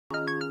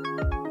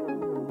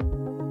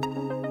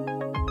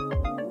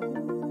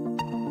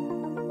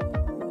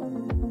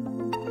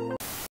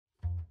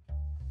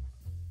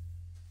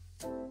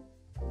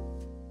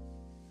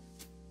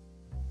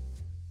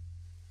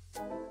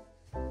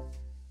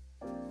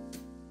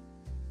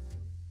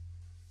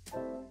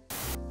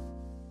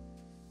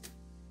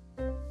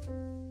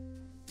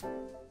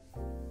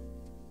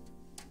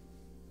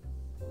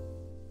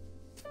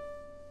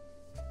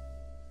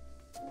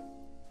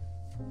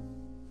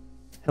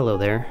Hello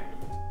there.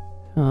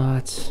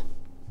 It's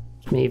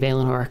me,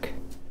 Valen Hark.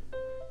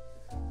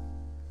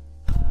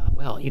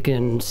 Well, you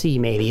can see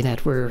maybe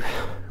that we're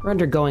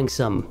undergoing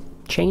some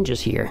changes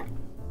here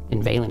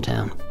in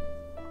Valentown.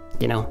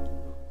 You know,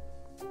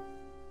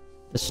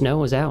 the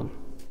snow is out.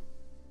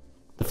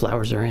 The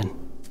flowers are in.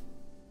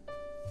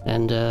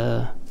 And,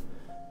 I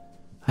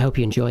hope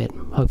you enjoy it.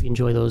 I hope you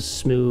enjoy those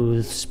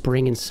smooth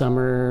spring and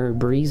summer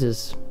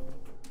breezes.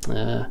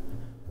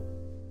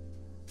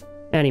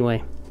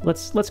 Anyway,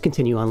 let's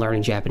continue on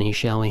learning Japanese,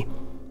 shall we?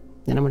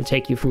 And I'm going to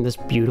take you from this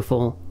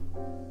beautiful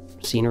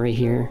scenery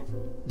here,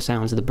 the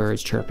sounds of the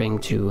birds chirping,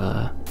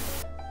 to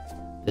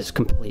this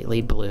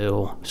completely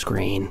blue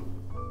screen.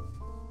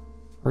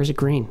 Or is it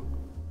green?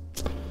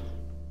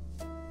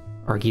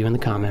 Argue in the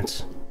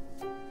comments.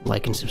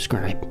 Like and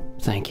subscribe.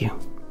 Thank you.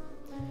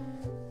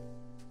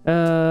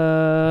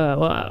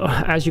 Well,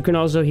 as you can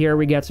also hear,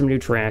 we got some new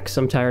tracks.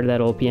 I'm tired of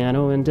that old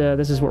piano, and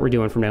this is what we're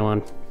doing from now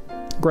on.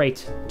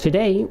 Great.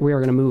 Today, we are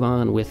going to move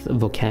on with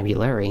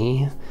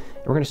vocabulary.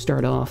 We're going to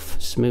start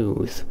off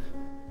smooth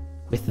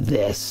with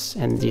this,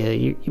 and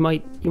you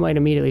might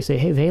immediately say,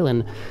 "Hey,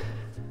 Valen,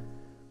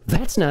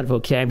 that's not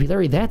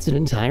vocabulary. That's an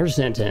entire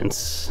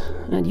sentence,"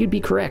 and you'd be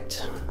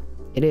correct.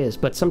 It is,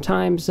 but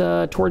sometimes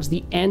towards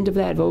the end of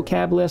that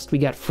vocab list, we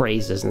got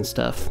phrases and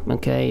stuff.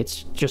 Okay,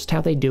 it's just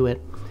how they do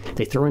it.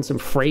 They throw in some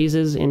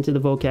phrases into the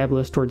vocab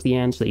list towards the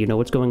end so that you know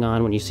what's going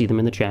on when you see them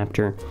in the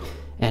chapter,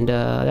 and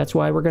that's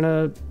why we're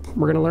gonna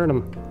learn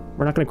them.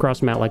 We're not gonna cross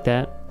them out like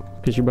that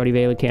because your buddy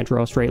Valen can't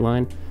draw a straight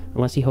line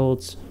unless he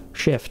holds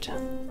Shift,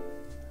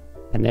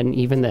 and then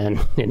even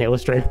then in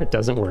Illustrator it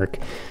doesn't work.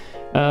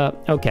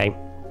 Okay.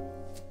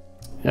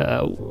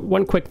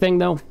 One quick thing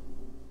though.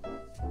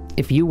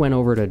 If you went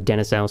over to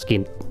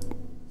Denisowski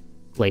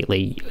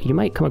lately, you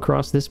might come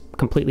across this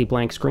completely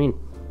blank screen.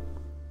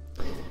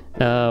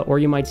 Or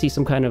you might see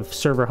some kind of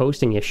server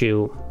hosting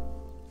issue.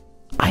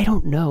 I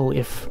don't know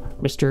if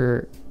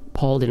Mr.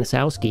 Paul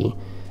Denisowski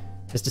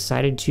has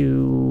decided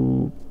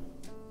to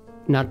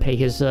not pay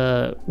his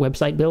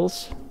website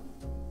bills,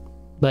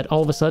 but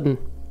all of a sudden,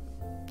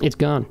 it's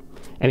gone.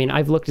 I mean,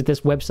 I've looked at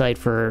this website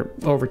for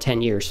over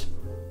 10 years,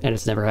 and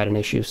it's never had an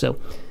issue, so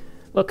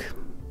look,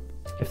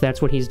 if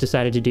that's what he's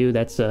decided to do,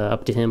 that's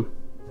up to him.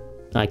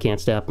 I can't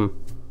stop him.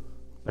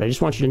 But I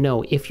just want you to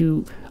know, if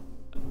you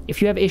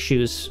have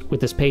issues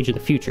with this page in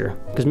the future,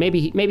 because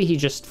maybe he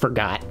just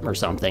forgot or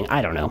something,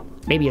 I don't know.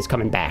 Maybe it's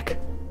coming back.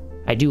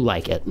 I do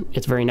like it.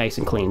 It's very nice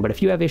and clean. But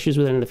if you have issues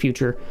with it in the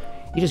future,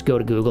 you just go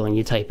to Google and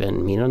you type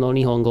in Minna no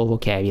Nihongo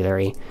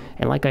vocabulary.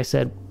 And like I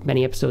said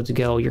many episodes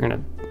ago, you're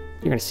gonna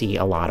see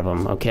a lot of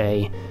them,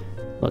 okay?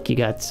 Look, you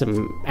got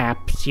some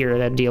apps here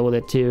that deal with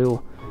it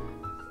too.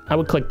 I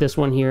would click this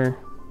one here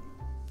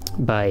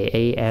by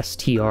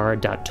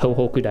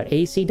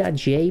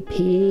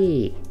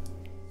astr.tohoku.ac.jp.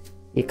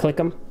 You click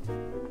them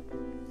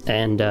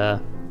and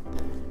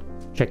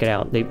check it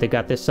out. They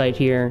got this site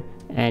here,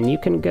 and you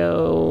can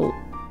go,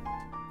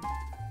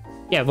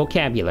 yeah,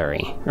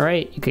 vocabulary. All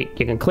right, you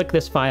can click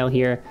this file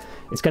here.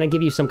 It's gonna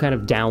give you some kind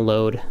of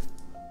download,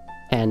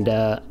 and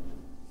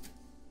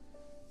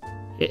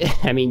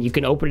I mean, you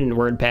can open it in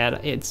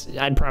WordPad.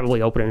 I'd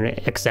probably open it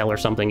in Excel or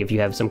something if you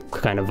have some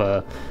kind of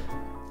a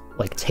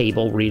like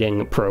table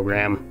reading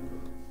program,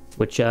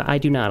 which I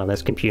do not on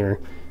this computer.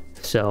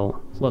 So,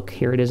 look,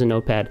 here it is in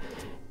Notepad.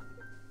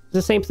 It's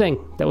the same thing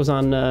that was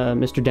on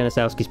Mr.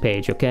 Denisowski's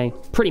page, okay?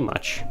 Pretty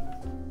much.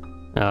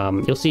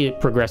 You'll see it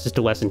progresses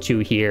to Lesson 2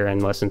 here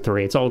and Lesson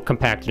 3. It's all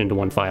compacted into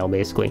one file,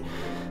 basically.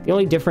 The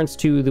only difference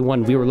to the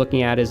one we were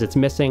looking at is it's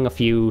missing a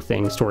few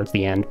things towards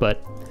the end,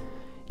 but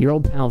your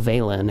old pal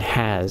Valen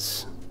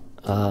has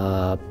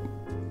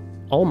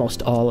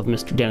almost all of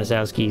Mr.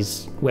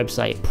 Denisowski's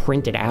website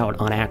printed out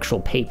on actual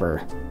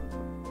paper.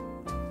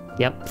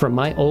 Yep, from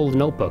my old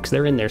notebooks.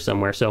 They're in there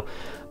somewhere, so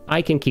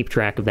I can keep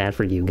track of that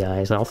for you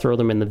guys. I'll throw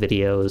them in the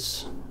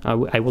videos.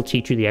 I will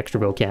teach you the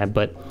extra vocab,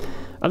 but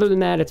other than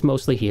that, it's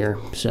mostly here.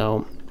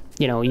 So,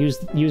 you know, use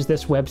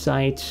this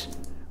website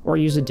or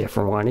use a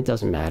different one. It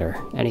doesn't matter.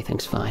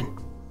 Anything's fine.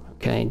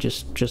 Okay,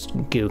 just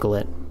Google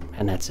it,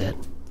 and that's it.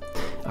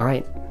 All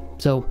right,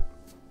 so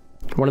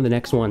one of the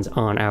next ones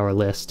on our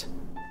list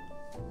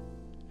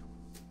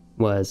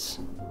was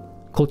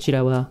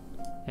kochira wa,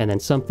 and then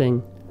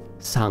something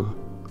sang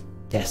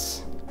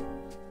desu.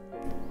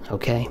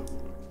 Okay,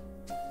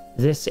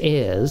 this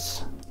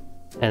is,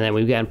 and then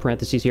we've got in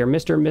parentheses here,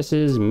 Mr.,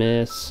 Mrs.,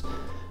 Miss,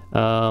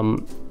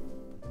 and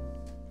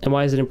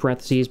why is it in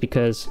parentheses?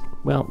 Because,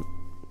 well,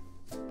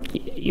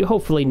 you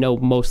hopefully know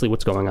mostly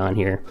what's going on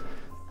here.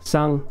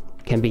 Sang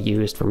can be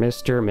used for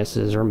Mr.,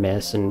 Mrs., or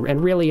Miss,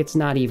 and really it's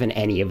not even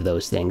any of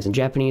those things. In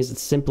Japanese,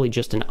 it's simply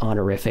just an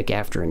honorific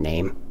after a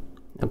name,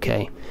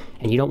 okay?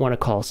 And you don't want to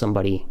call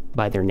somebody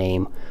by their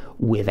name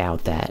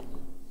without that,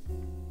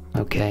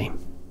 okay?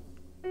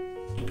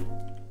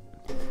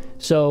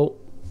 So,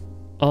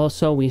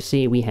 also we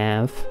see we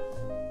have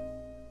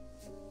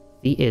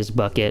the is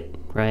bucket,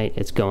 right?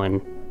 It's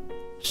going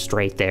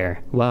straight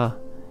there. Wa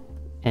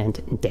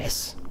and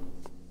des.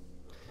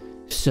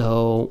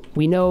 So,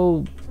 we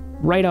know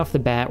right off the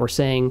bat we're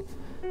saying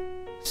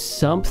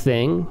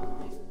something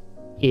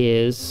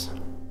is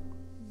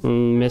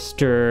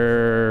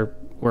Mr.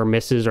 or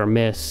Mrs. or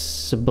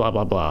Miss blah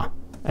blah blah,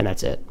 and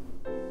that's it.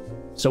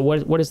 So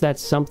what is that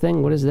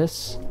something? What is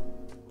this?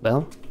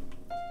 Well,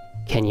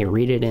 can you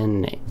read it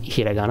in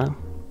hiragana?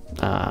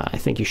 I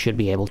think you should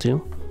be able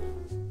to.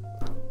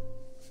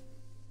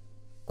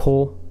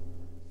 Ko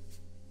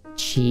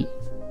chi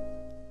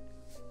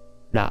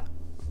ra.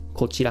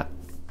 Kochira.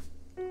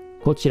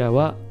 Kochira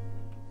wa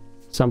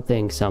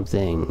something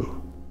something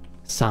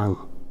san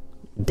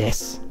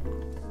desu.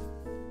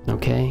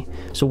 Okay,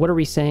 so what are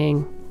we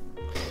saying?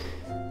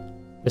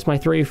 This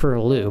might throw you for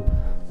a loop.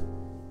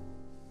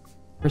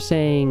 We're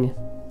saying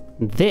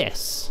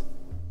this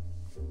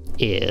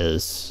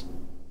is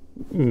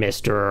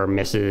Mr. or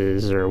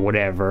Mrs. or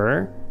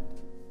whatever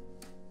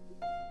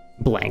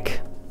blank.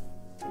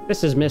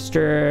 This is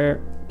Mr.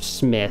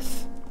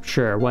 Smith.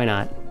 Sure, why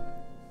not?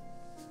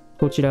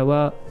 Kochira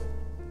wa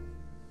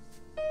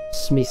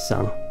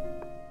Smith-san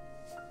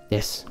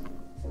desu.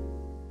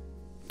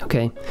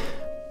 Okay,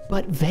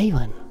 but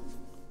Valen,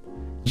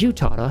 you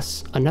taught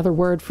us another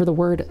word for the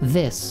word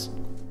this.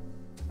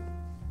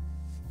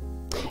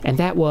 And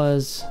that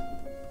was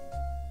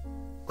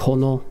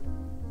kono.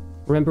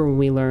 Remember when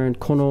we learned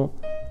kono,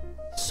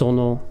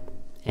 sono,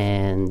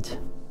 and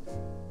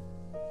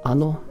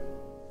ano?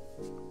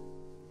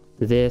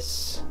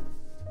 This,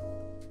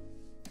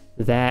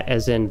 that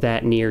as in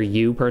that near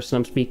you person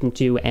I'm speaking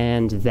to,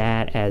 and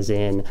that as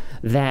in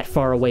that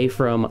far away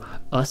from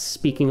us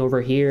speaking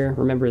over here.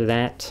 Remember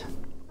that?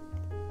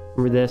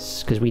 Remember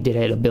this? Because we did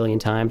it a billion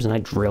times and I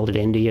drilled it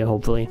into you,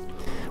 hopefully.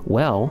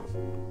 Well,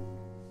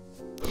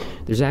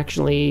 there's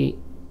actually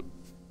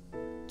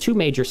two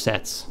major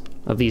sets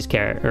of these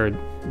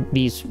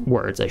these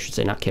words, I should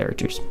say, not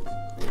characters.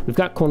 We've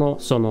got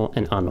kono, sono,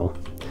 and ano.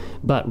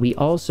 But we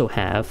also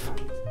have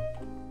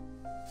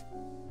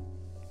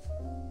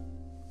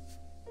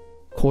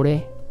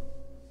kore,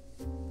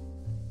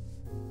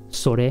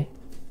 sore,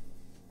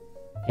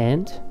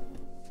 and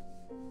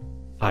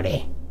are.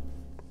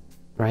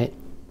 Right?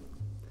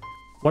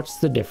 What's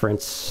the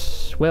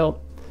difference? Well,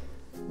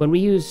 when we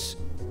use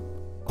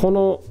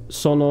kono,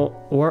 sono,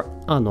 or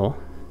ano,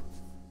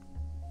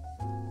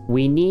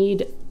 we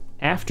need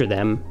after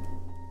them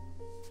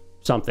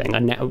something,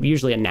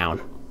 usually a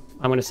noun.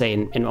 I'm going to say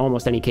in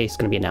almost any case it's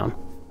going to be a noun.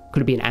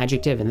 Could it be an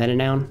adjective and then a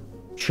noun?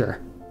 Sure.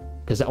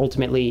 Because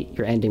ultimately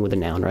you're ending with a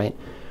noun, right?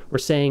 We're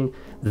saying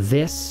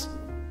this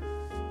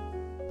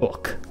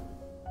book,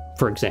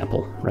 for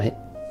example, right?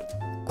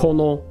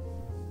 Kono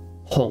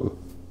hon,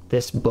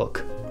 this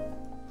book.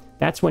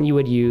 That's when you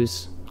would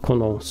use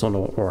kono,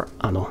 sono, or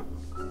ano.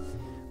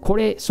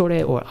 Kore,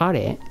 sore, or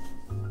are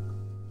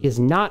is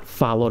not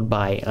followed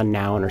by a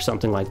noun or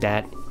something like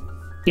that.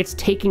 It's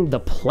taking the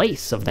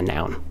place of the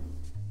noun.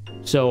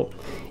 So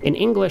in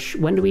English,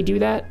 when do we do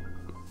that?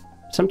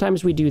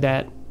 Sometimes we do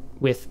that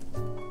with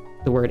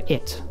the word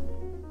it,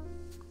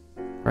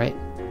 right?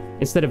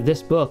 Instead of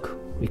this book,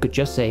 we could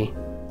just say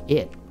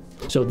it.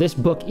 So this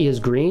book is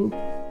green.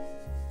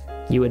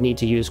 You would need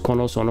to use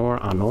kono, sono,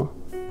 or ano,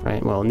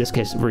 right? Well, in this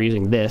case, we're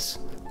using this,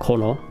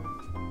 kono.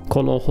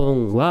 Kono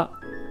hon wa,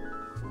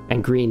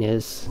 and green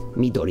is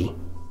midori.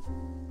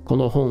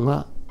 Kono hon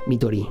wa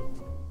midori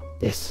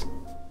desu.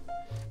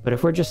 But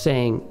if we're just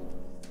saying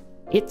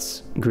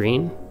it's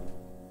green,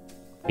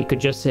 we could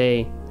just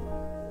say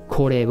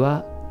kore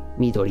wa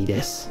midori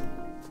desu.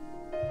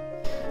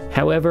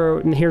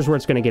 However, here's where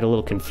it's going to get a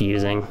little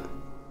confusing.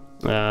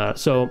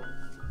 So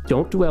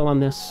don't dwell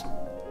on this.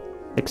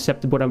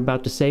 Accept what I'm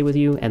about to say with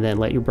you, and then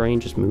let your brain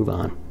just move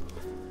on.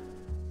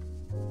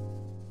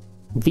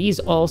 These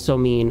also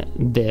mean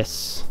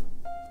this,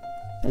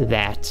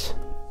 that,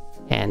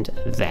 and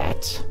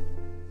that.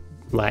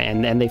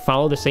 And they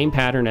follow the same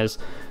pattern as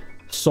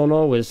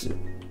sono is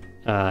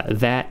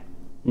that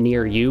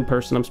near you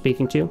person I'm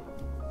speaking to.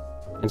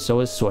 And so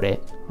is sore,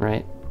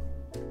 right?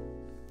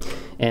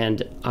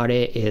 And are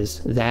is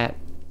that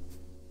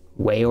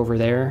way over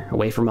there,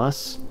 away from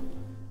us.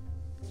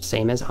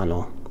 Same as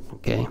ano,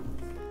 okay?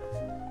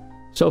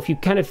 So if you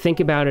kind of think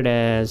about it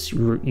as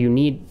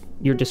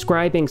you're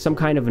describing some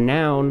kind of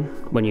noun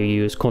when you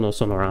use kono,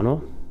 sono, or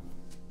ano,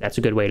 that's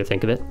a good way to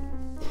think of it.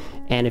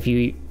 And if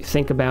you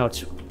think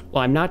about,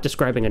 well, I'm not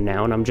describing a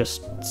noun,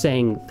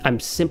 I'm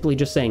simply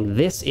just saying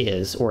this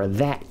is, or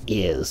that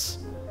is,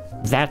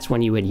 that's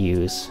when you would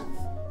use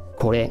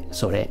kore,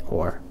 sore,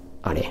 or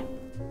are.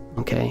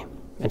 Okay?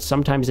 And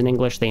sometimes in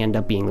English they end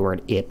up being the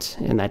word it,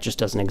 and that just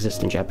doesn't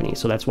exist in Japanese,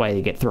 so that's why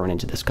they get thrown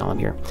into this column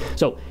here.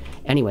 So,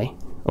 anyway,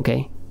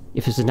 okay?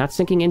 If this is not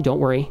sinking in, don't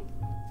worry.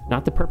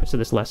 Not the purpose of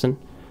this lesson.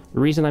 The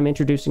reason I'm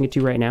introducing it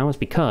to you right now is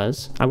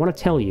because I want to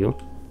tell you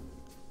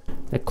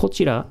that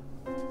kochira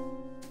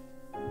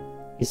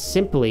is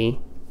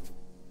simply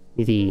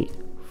the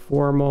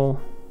formal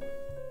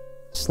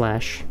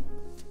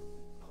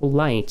 /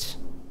 polite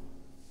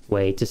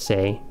way to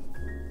say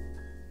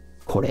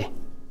kore.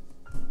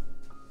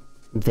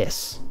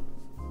 This.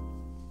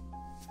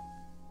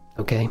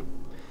 Okay?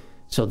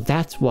 So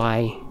that's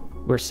why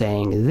we're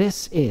saying,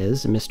 this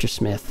is Mr.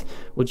 Smith.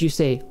 Would you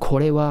say, こ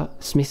れは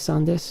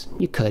Smith-san desu?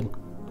 You could.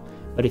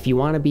 But if you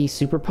want to be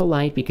super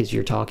polite because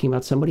you're talking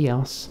about somebody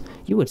else,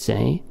 you would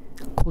say,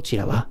 こち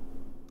らは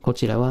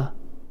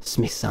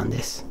Smith-san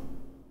desu.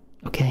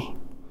 Okay?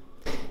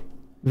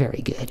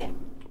 Very good.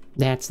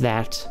 That's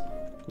that.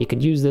 You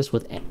could use this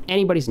with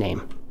anybody's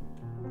name.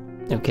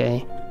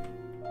 Okay?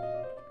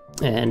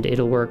 And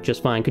it'll work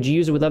just fine. Could you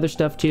use it with other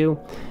stuff too?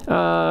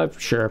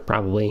 Sure,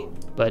 probably.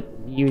 But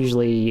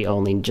usually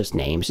only just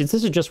names. This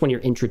is just when you're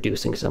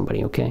introducing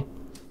somebody, okay?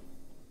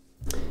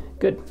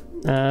 Good.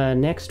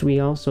 Next we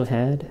also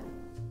had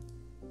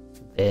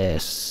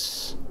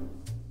this.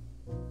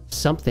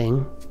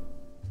 Something.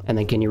 And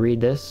then can you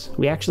read this?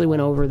 We actually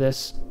went over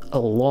this a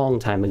long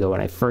time ago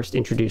when I first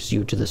introduced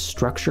you to the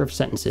structure of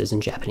sentences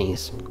in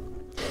Japanese.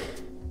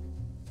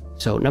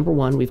 So number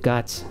one, we've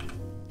got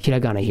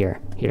hiragana here.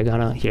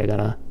 Hiragana,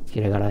 hiragana,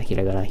 hiragana,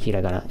 hiragana,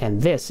 hiragana.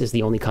 And this is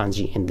the only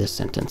kanji in this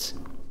sentence.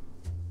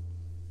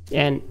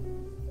 And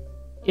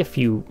if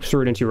you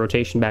threw it into your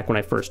rotation back when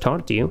I first taught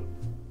it to you,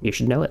 you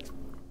should know it.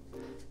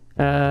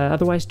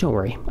 Otherwise, don't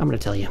worry. I'm going to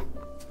tell you.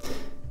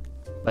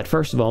 But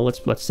first of all,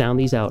 let's sound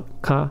these out.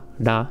 Ka,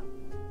 da,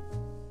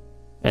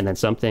 and then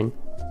something.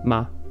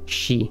 Ma,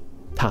 shi,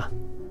 ta.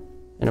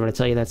 And I'm going to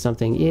tell you that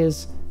something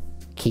is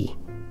ki.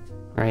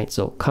 All right,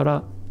 so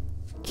kara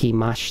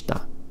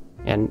kimashita.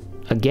 And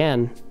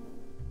again,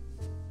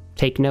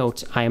 take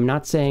note, I am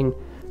not saying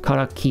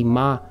kara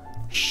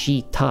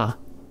kimashita.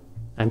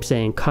 I'm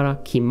saying kara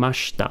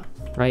kimashita,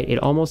 right? It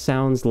almost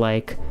sounds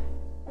like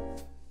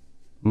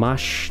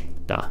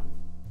mashita,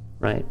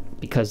 right?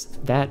 Because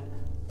that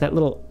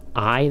little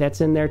I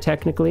that's in there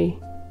technically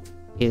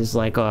is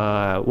like,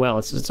 well,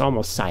 it's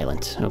almost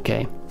silent,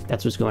 okay?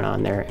 That's what's going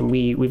on there. And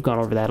we've gone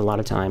over that a lot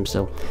of times,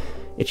 so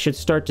it should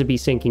start to be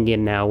sinking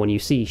in now. When you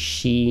see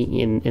she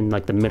in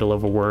like the middle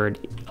of a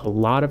word, a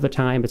lot of the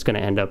time it's going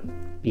to end up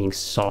being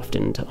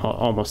softened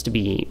almost to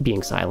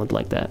being silent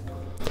like that.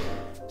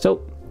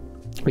 So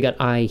we got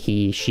I,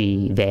 he,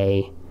 she,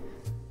 they,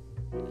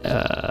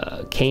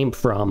 came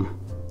from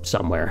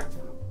somewhere.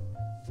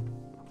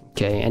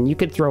 Okay, and you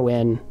could throw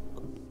in,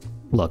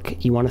 look,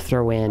 you want to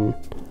throw in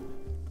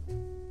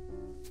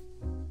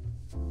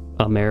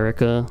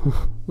America,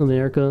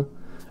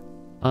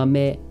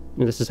 and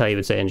this is how you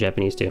would say it in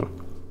Japanese too.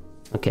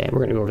 Okay, we're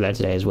going to go over that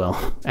today as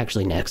well.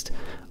 Actually, next,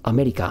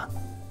 America.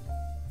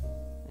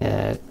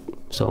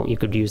 So you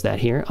could use that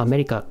here.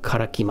 America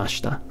kara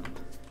kimashita.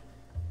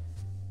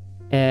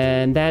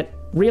 And that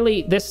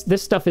really, this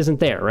stuff isn't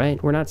there,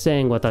 right? We're not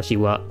saying watashi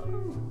wa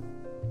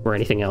or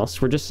anything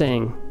else. We're just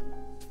saying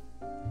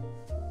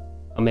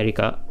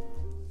America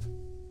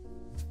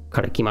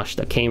kara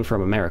kimashita, came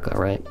from America,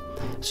 right?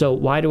 So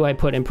why do I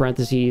put in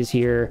parentheses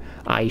here,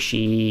 I,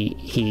 she,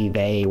 he,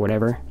 they,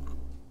 whatever?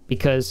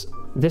 Because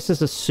this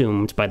is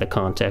assumed by the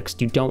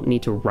context. You don't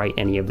need to write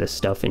any of this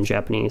stuff in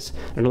Japanese.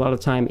 And a lot of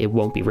the time, it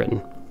won't be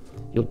written.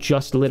 You'll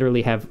just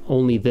literally have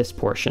only this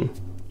portion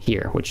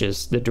here, which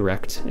is the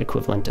direct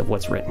equivalent of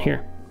what's written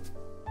here.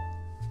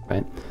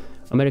 Right?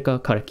 America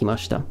kara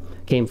kimashita,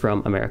 came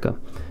from America.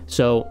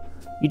 So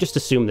you just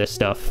assume this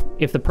stuff.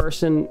 If the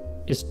person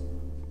is,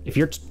 if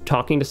you're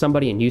talking to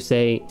somebody and you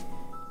say,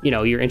 you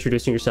know, you're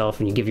introducing yourself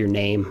and you give your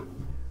name,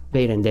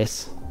 Beiden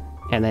desu,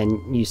 and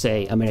then you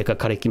say America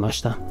kara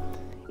kimashita,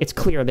 it's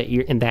clear that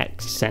you're in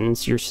that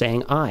sentence you're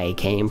saying I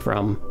came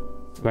from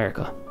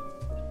America.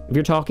 If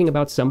you're talking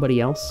about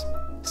somebody else,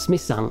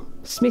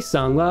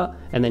 Smith-san wa,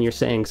 and then you're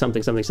saying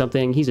something, something,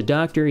 something, he's a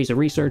doctor, he's a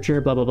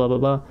researcher, blah, blah, blah, blah,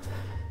 blah.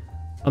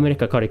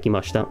 America kara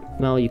kimashita.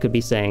 Well, you could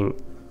be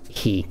saying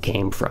he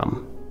came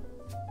from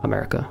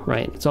America,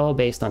 right? It's all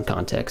based on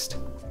context.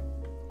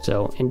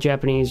 So in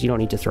Japanese, you don't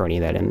need to throw any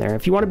of that in there.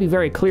 If you want to be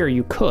very clear,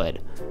 you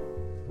could.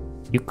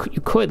 You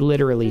could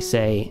literally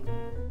say,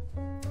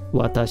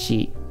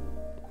 watashi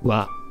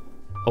wa,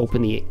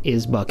 open the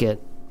is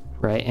bucket,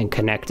 right, and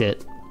connect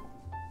it.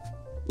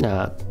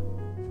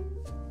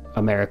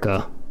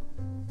 America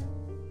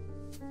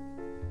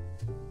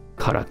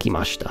kara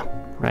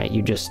kimashita, right?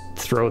 You just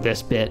throw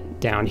this bit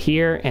down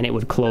here and it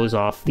would close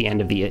off the end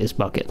of the is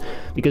bucket.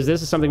 Because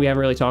this is something we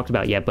haven't really talked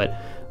about yet,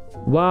 but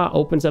wa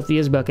opens up the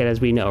is bucket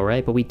as we know,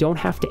 right? But we don't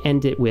have to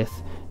end it with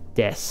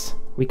des.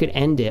 We could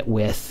end it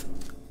with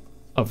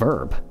a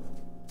verb.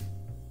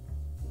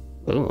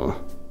 Ooh,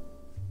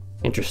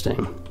 interesting.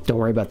 Don't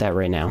worry about that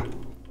right now.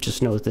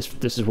 Just know that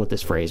this is what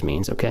this phrase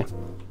means, okay?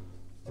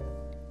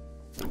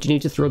 Do you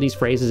need to throw these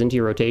phrases into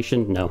your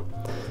rotation? No.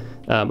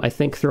 I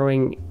think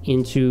throwing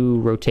into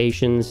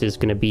rotations is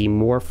going to be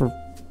more for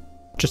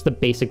just the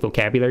basic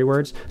vocabulary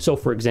words. So,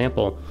 for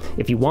example,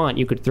 if you want,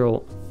 you could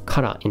throw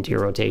kara into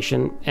your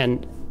rotation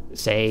and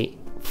say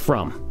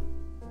from.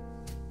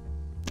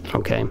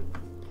 Okay?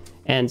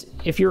 And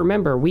if you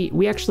remember,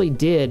 we actually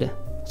did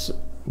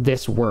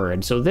this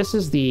word. So this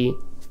is the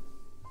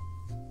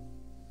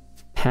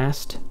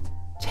past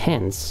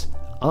tense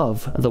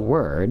of the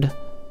word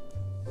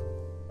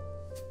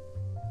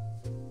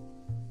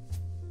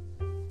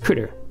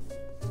kuru,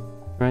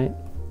 right?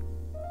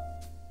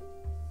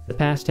 The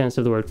past tense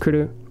of the word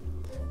kuru.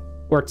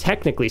 Or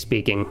technically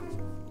speaking,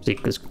 see,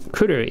 because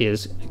kuru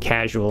is a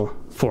casual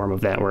form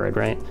of that word,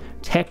 right?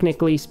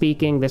 Technically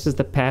speaking, this is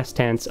the past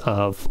tense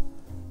of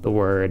the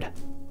word.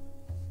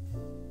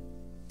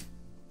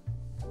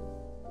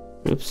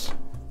 Oops.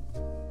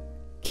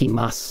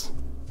 Kimasu.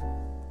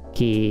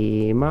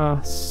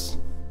 Kimasu.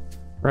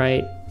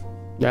 Right?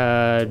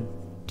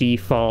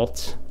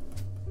 Default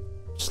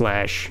 /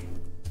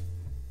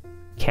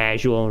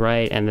 casual,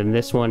 right? And then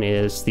this one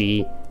is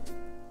the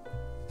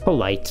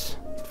polite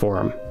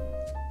form.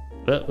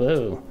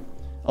 Whoa.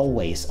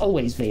 Always,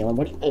 Valen.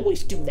 Why do you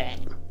always do that?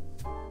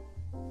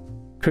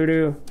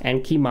 Kuru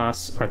and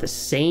kimasu are the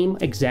same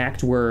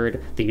exact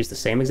word. They use the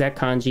same exact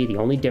kanji. The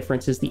only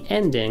difference is the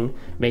ending,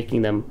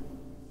 making them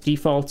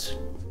default,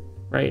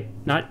 right?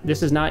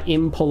 This is not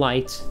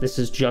impolite. This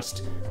is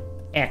just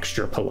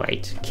extra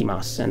polite,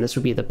 kimasu. And this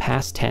would be the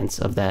past tense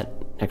of that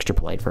extra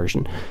polite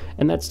version.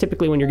 And that's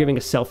typically when you're giving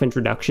a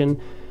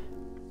self-introduction.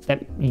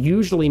 That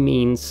usually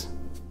means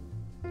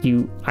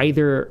you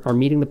either are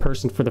meeting the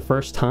person for the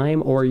first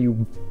time or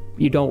you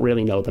don't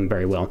really know them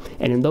very well.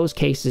 And in those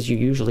cases, you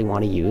usually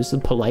want to use the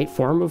polite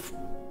form of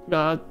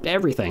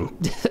everything.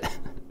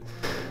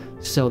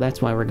 So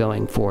that's why we're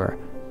going for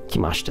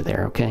kimashita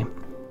there, okay?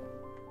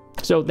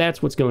 So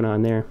that's what's going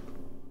on there.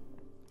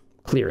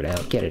 Clear it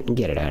out. Get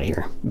it out of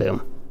here.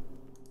 Boom.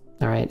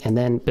 All right, and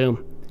then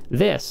boom.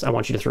 This, I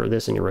want you to throw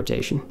this in your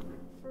rotation.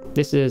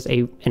 This is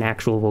an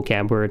actual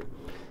vocab word,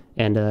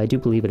 and I do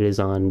believe it is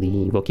on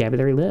the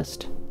vocabulary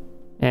list.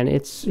 And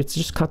it's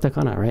just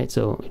katakana, right?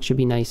 So it should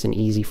be nice and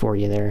easy for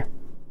you there.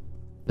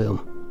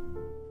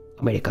 Boom.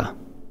 America.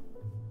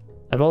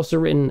 I've also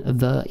written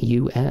the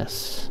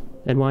US.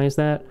 And why is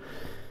that?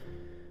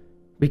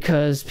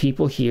 Because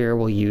people here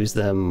will use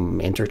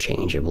them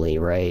interchangeably,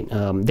 right?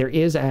 There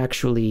is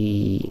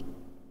actually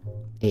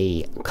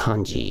a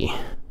kanji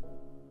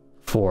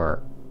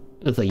for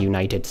the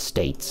United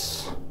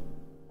States.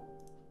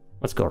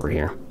 Let's go over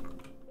here.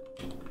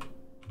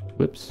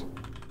 Whoops.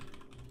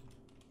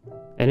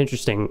 An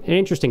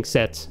interesting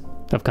set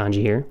of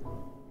kanji here.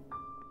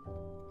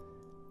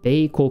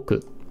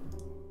 Beikoku.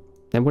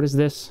 And what is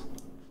this?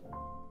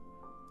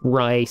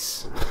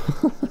 Rice.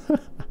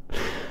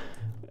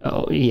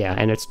 Oh, yeah,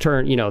 and it's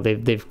turned, you know,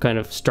 they've kind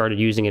of started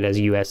using it as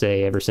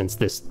USA ever since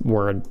this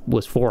word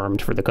was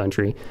formed for the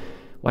country.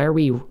 Why are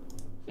we,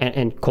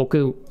 and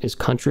koku is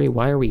country,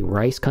 why are we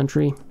rice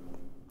country?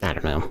 I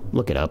don't know,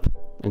 look it up.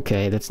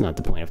 Okay, that's not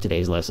the point of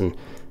today's lesson.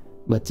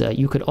 But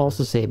you could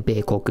also say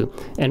beikoku.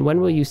 And when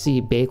will you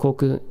see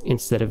beikoku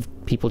instead of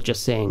people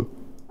just saying,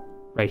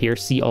 right here,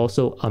 see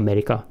also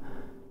America?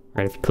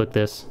 Right, if you click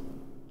this,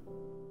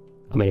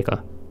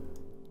 America.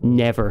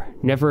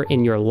 Never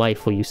in your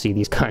life will you see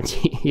these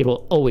kanji. It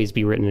will always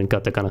be written in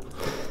katakana.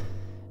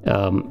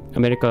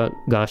 America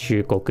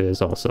gashukoku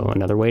is also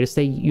another way to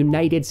say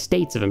United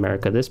States of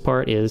America. This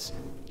part is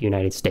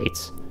United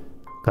States.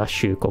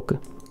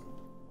 Gashukoku.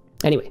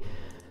 Anyway,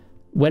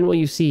 when will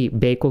you see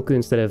beikoku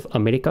instead of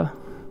America?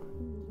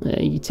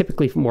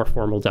 Typically more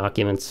formal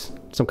documents.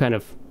 Some kind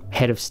of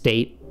head of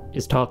state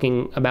is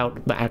talking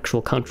about the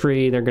actual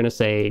country. They're going to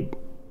say,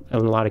 in a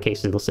lot of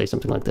cases, they'll say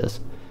something like this.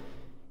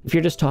 If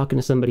you're just talking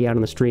to somebody out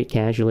on the street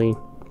casually,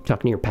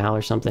 talking to your pal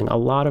or something, a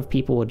lot of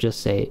people would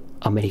just say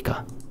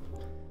America.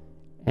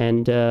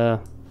 And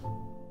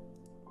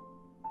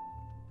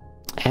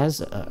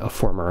as a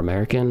former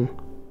American,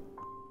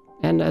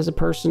 and as a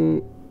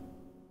person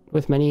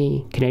with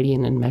many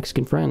Canadian and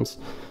Mexican friends,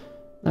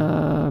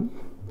 I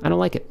don't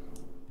like it.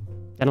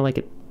 I don't like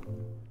it.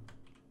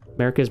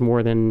 America is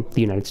more than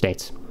the United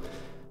States.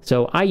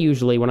 So I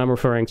usually, when I'm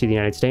referring to the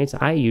United States,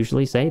 I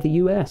usually say the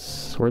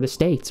US, or the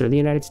States, or the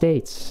United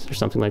States, or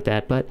something like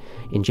that. But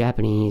in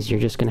Japanese, you're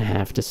just going to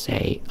have to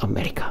say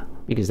America,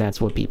 because that's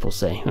what people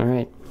say, all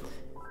right?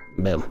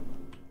 Boom.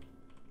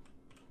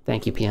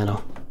 Thank you,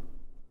 piano.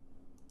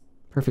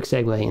 Perfect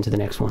segue into the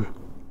next one.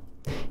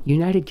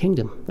 United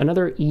Kingdom.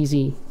 Another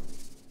easy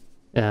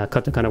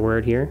katakana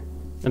word here.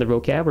 Another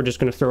vocab. We're just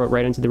going to throw it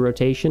right into the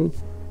rotation,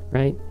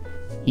 right?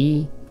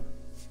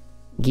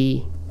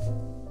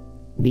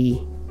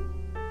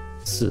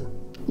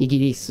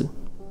 Igiris.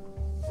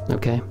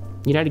 Okay.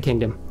 United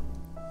Kingdom.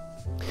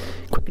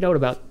 Quick note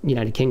about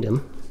United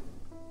Kingdom.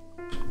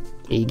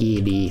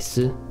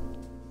 Igiris.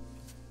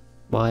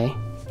 Why?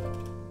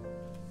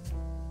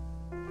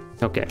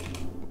 Okay.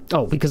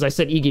 Oh, because I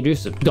said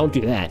Igiris. Don't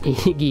do that.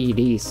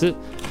 Igiris.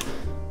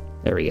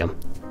 There we go.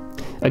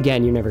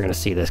 Again, you're never going to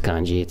see this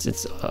kanji.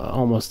 It's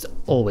almost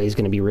always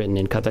going to be written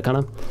in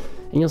katakana.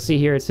 And you'll see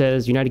here it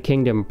says United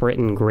Kingdom,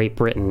 Britain, Great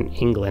Britain,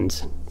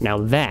 England. Now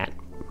that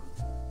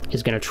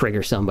is going to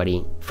trigger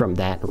somebody from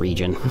that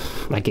region.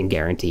 I can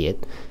guarantee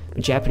it.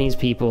 Japanese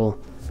people,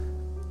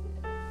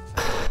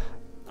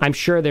 I'm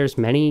sure there's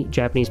many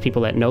Japanese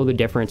people that know the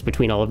difference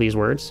between all of these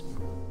words.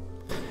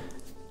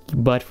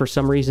 But for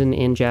some reason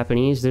in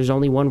Japanese, there's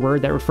only one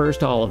word that refers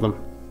to all of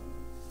them.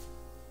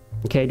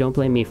 Okay, don't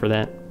blame me for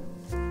that.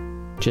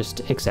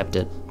 Just accept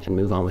it and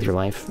move on with your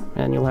life,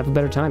 and you'll have a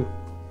better time.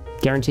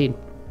 Guaranteed.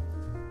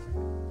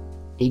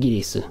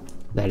 Igiris,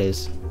 that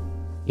is.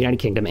 United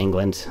Kingdom,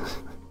 England,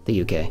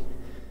 the UK.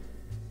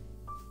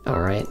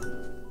 Alright.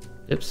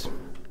 Oops.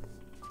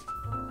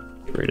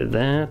 Get rid of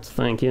that,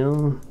 thank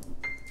you.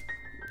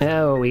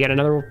 Oh, we got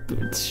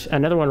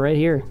another one right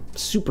here.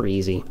 Super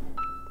easy.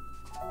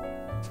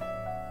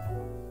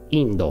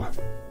 Indo.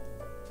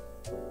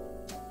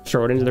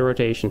 Throw it into the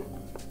rotation.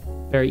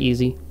 Very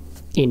easy.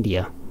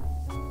 India.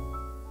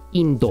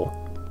 Indo.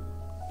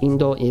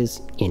 Indo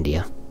is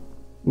India.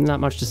 Not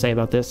much to say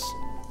about this.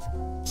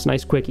 It's a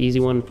nice, quick, easy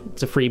one.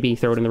 It's a freebie.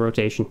 Throw it in the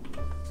rotation.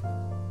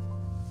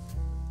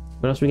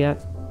 What else we got?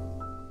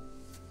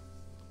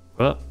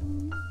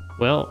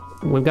 Well,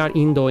 we've got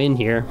Indo in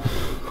here,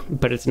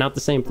 but it's not the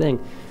same thing.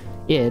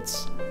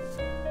 It's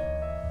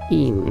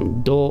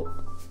Indonesia.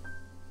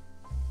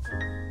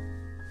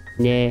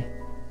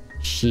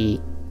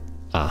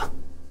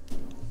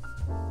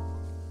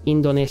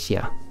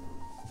 Indonesia.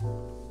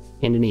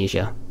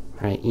 Indonesia.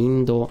 Right,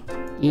 Indonesia.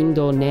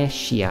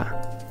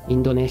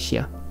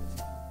 Indonesia.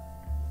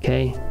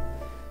 Okay.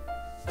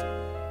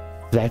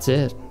 That's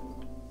it.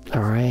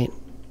 Alright.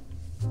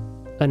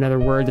 Another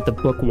word that the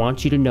book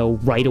wants you to know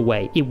right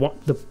away.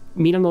 The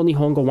Minna no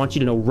Nihongo wants you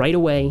to know right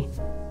away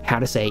how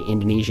to say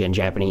Indonesia in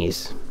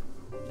Japanese.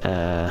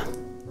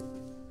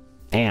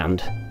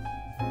 And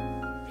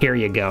here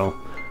you go.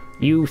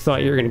 You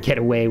thought you were going to get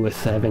away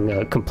with having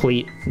a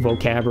complete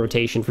vocab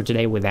rotation for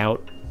today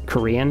without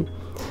Korean?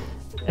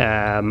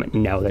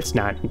 No, it's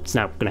not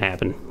going to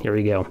happen. Here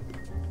we go.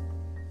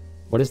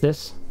 What is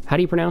this? How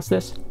do you pronounce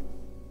this?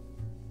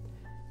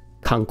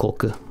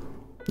 Kankoku.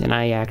 And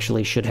I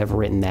actually should have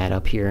written that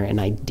up here, and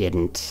I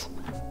didn't.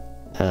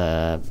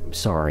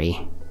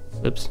 Sorry.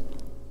 Oops.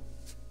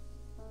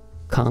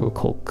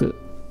 Kankoku.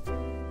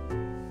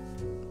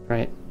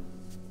 Right.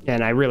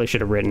 And I really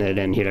should have written it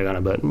in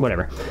hiragana, but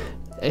whatever.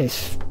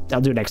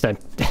 I'll do it next time.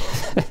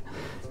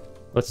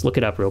 Let's look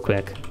it up real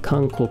quick.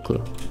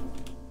 Kankoku.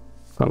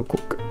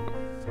 Kankoku.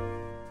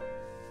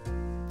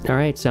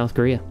 Alright, South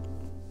Korea.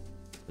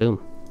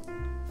 Boom.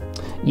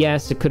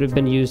 Yes, it could have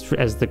been used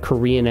as the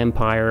Korean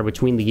Empire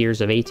between the years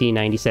of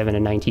 1897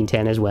 and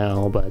 1910 as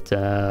well, but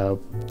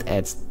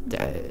it's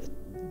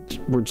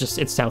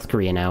South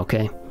Korea now,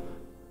 okay?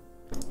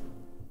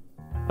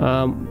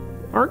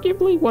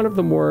 Arguably one of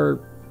the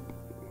more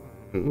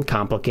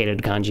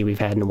complicated kanji we've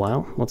had in a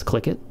while. Let's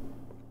click it.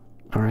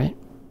 Alright.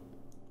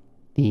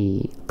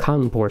 The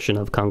kan portion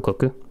of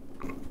Kankoku.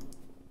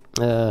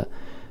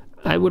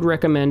 I would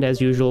recommend, as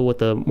usual, with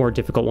the more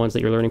difficult ones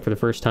that you're learning for the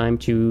first time,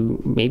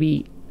 to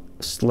maybe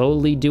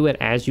slowly do it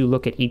as you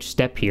look at each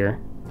step here.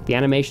 The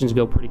animations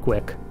go pretty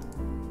quick.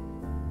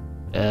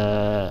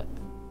 I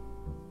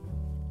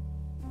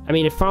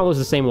mean, it follows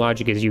the same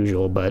logic as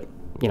usual, but,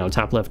 you know,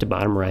 top left to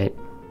bottom right.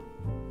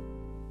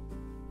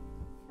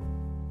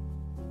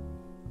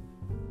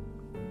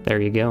 There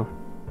you go.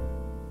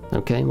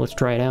 Okay, let's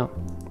try it out.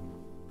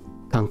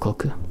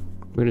 Kankoku.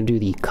 We're gonna do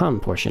the kan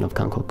portion of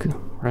Kankoku,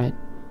 right?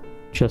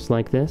 Just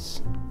like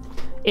this.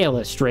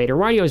 Illustrator,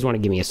 why do you always want to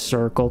give me a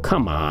circle?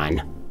 Come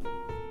on.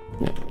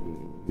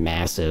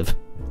 Massive.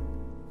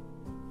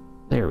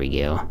 There we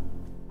go.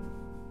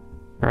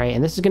 Alright,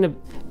 and this is gonna...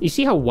 You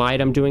see how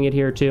wide I'm doing it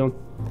here, too?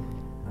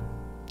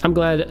 I'm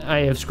glad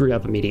I have screwed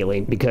up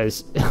immediately,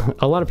 because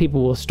a lot of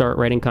people will start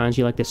writing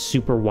kanji like this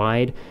super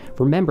wide.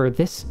 Remember,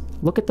 this...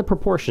 Look at the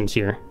proportions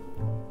here.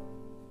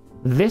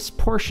 This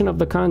portion of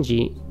the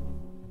kanji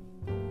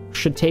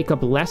should take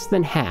up less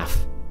than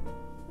half.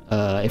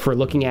 If we're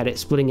looking at it,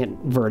 splitting it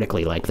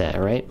vertically like that,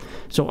 right?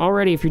 So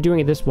already, if you're doing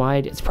it this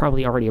wide, it's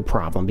probably already a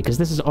problem, because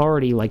this is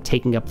already, like,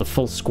 taking up the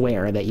full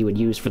square that you would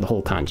use for the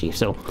whole kanji.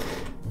 So,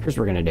 here's what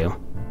we're gonna do.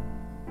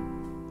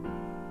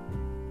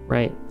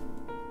 Right.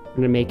 I'm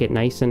gonna make it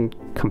nice and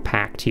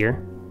compact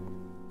here.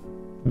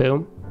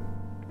 Boom.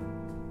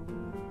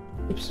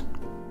 Oops.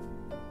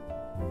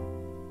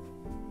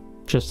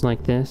 Just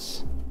like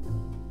this.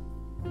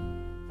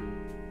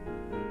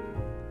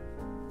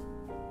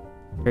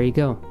 There you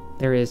go.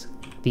 There is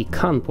the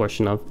kan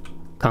portion of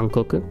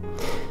Kankoku.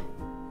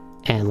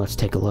 And let's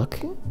take a look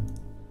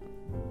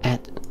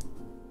at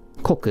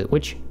koku,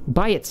 which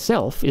by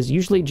itself is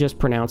usually just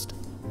pronounced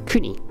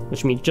kuni,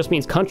 which just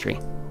means country.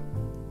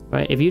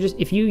 Right? If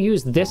you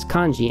use this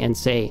kanji and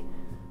say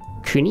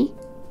kuni,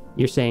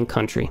 you're saying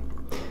country.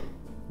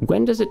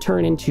 When does it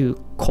turn into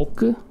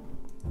koku?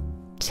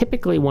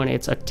 Typically when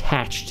it's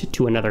attached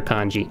to another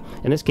kanji.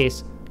 In this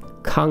case,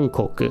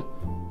 kankoku.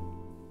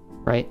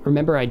 Right?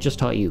 Remember I just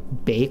taught you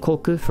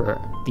Beikoku for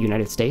the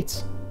United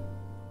States?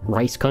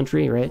 Rice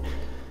country, right?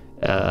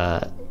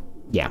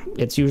 Yeah,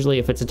 it's usually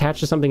if it's attached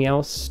to something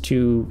else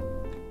to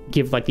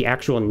give like the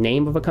actual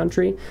name of a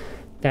country,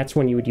 that's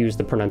when you would use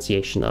the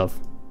pronunciation of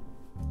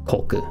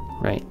koku,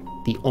 right?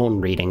 The on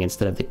reading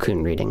instead of the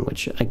kun reading,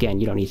 which again,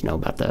 you don't need to know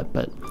about that,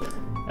 but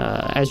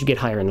as you get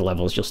higher in the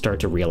levels, you'll start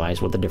to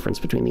realize what the difference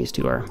between these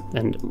two are,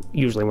 and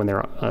usually when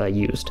they're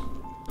used.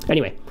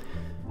 Anyway,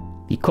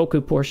 the koku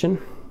portion.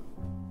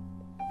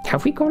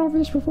 Have we gone over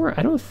this before?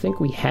 I don't think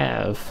we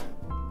have.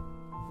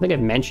 think I've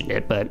mentioned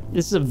it, but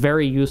this is a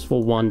very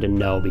useful one to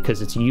know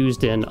because it's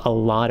used in a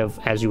lot of,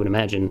 as you would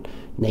imagine,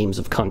 names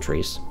of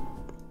countries.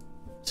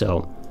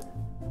 So,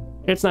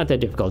 it's not that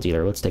difficult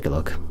either. Let's take a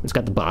look. It's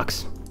got the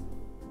box.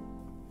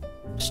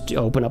 Just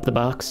open up the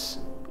box,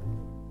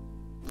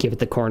 give it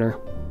the corner,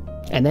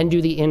 and then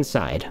do the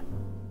inside.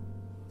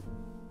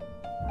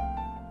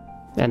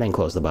 And then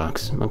close the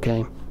box,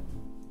 okay?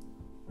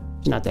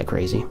 It's not that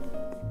crazy.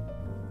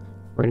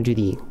 We're gonna do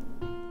the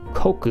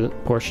koku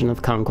portion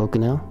of kankoku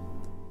now.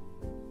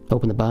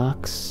 Open the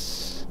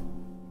box.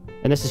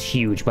 And this is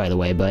huge, by the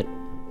way, but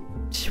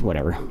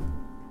whatever.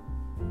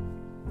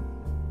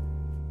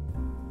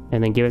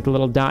 And then give it the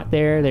little dot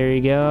there. There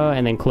you go.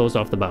 And then close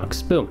off the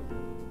box. Boom.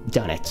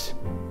 Done it.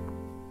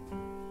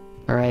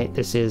 Alright,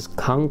 this is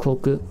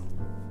Kankoku,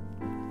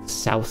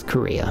 South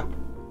Korea.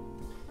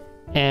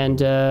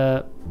 And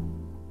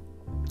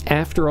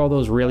after all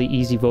those really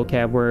easy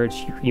vocab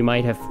words, you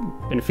might have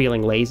been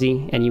feeling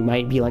lazy, and you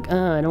might be like,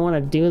 oh, I don't want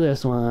to do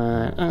this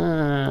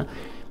one.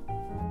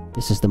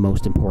 This is the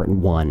most important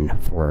one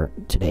for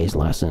today's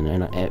lesson,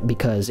 and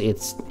because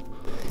it's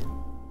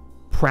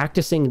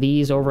practicing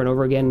these over and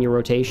over again in your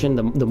rotation,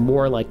 the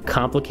more like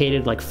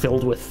complicated, like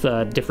filled with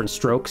different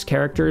strokes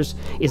characters,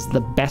 is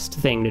the best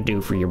thing to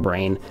do for your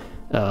brain,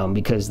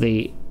 because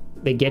they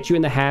get you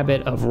in the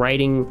habit of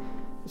writing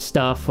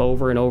stuff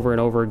over and over and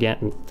over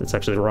again. That's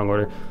actually the wrong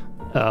order.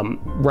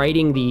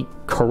 Writing the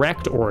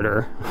correct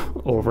order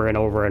over and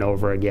over and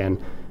over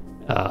again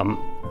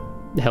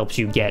helps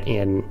you get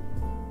in.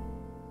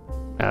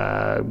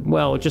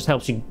 Well, it just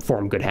helps you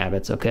form good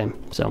habits. Okay,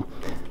 so.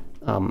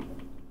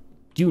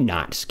 Do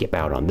not skip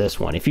out on this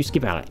one. If you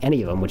skip out on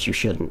any of them, which you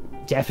shouldn't,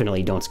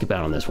 definitely don't skip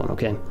out on this one,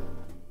 okay?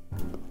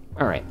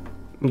 Alright,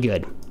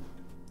 good.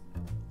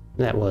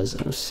 That was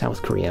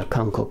South Korea,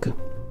 Kankoku.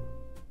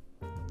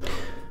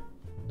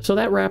 So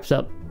that wraps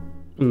up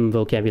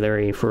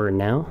vocabulary for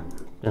now.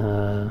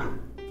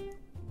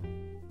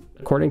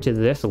 According to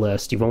this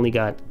list, you've only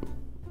got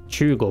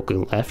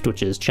Chugoku left,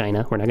 which is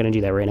China. We're not going to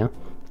do that right now.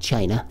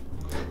 China.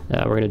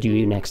 We're going to do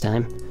you next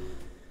time.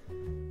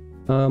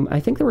 I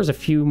think there was a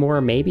few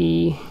more,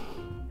 maybe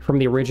from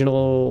the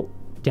original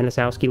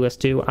Denisowski list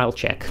too. I'll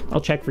check.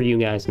 I'll check for you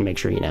guys and make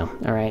sure you know.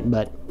 All right,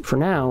 but for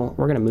now,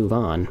 we're going to move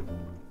on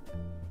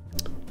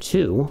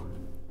to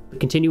the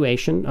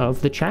continuation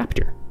of the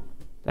chapter.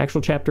 Actual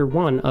chapter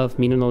 1 of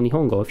Minna no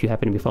Nihongo, if you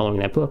happen to be following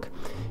that book.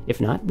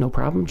 If not, no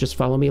problem. Just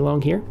follow me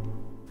along here.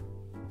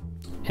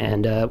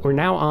 And we're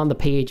now on the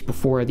page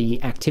before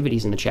the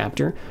activities in the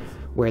chapter,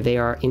 where they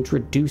are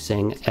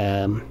introducing...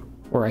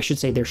 or I should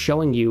say they're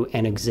showing you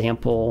an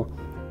example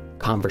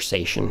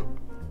conversation.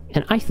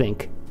 And I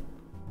think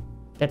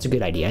that's a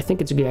good idea. I think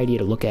it's a good idea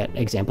to look at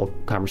example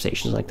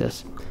conversations like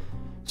this.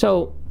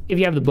 So if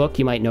you have the book,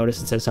 you might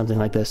notice it says something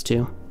like this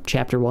too.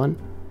 Chapter 1.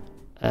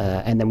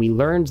 And then we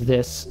learned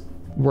this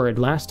word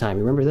last time.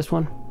 Remember this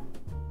one?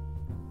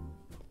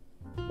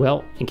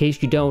 Well, in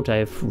case you don't,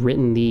 I've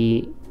written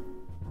the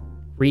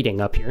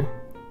reading up here.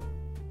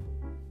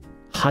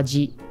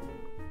 Hajime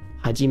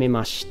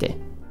mashite.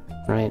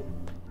 Right?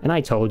 And I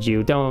told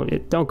you,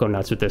 don't go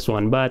nuts with this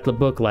one, but the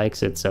book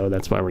likes it, so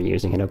that's why we're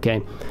using it, okay?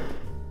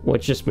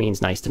 Which just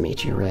means nice to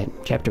meet you, right?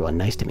 Chapter 1,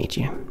 nice to meet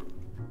you.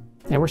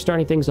 And we're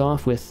starting things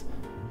off with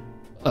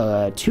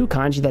 2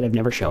 kanji that I've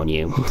never shown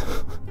you.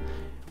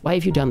 Why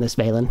have you done this,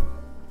 Valen?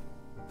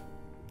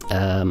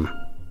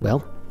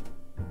 Well,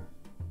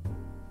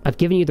 I've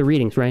given you the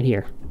readings right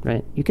here,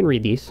 right? You can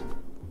read these.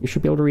 You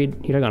should be able to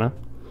read hiragana.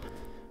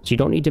 So you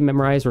don't need to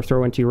memorize or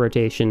throw into your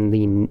rotation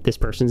this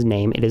person's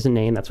name. It is a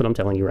name, that's what I'm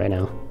telling you right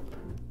now.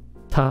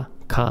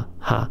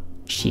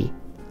 Takahashi.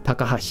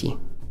 Takahashi.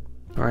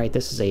 Alright,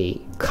 this is a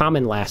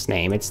common last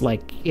name. It's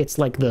like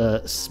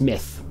the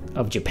Smith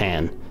of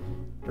Japan.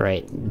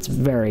 Right? It's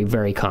very,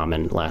 very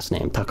common last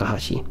name,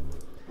 Takahashi.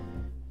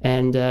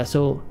 And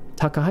so,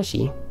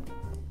 Takahashi.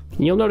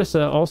 And you'll notice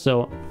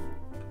also,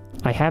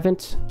 I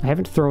haven't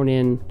thrown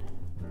in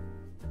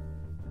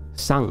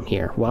sang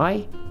here.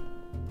 Why?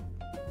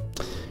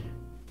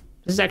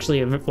 This is actually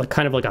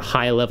kind of like a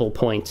high-level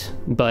point,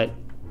 but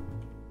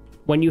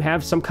when you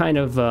have some kind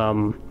of,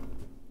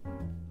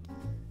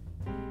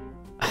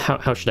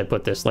 how should I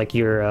put this? Like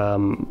you're,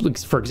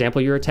 for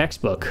example, you're a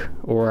textbook,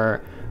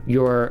 or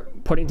you're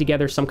putting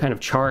together some kind of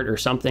chart or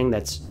something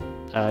that's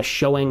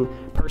showing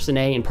person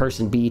A and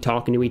person B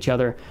talking to each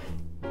other.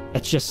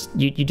 It's just,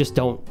 you just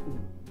don't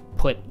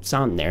put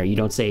san there. You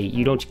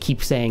don't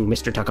keep saying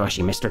Mr.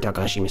 Takahashi, Mr.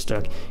 Takahashi,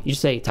 Mr. You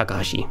just say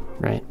Takahashi,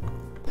 right?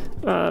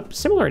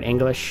 Similar in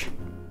English,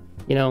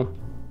 you know,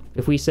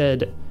 if we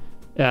said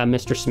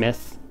Mr.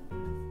 Smith,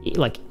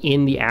 like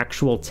in the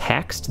actual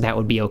text, that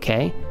would be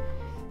okay.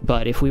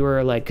 But if we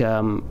were like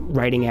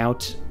writing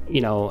out,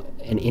 you know,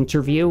 an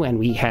interview and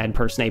we had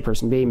person A,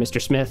 person B, Mr.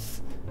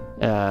 Smith,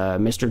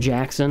 Mr.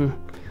 Jackson,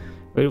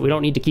 we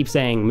don't need to keep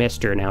saying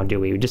Mr. now, do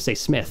we? We just say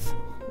Smith,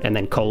 and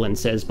then colon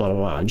says blah, blah,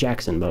 blah,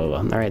 Jackson, blah,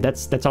 blah, blah. All right,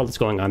 that's all that's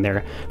going on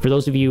there. For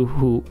those of you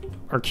who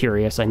are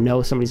curious, I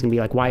know somebody's gonna be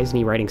like, why isn't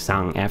he writing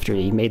sang after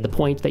he made the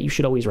point that you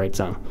should always write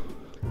sang?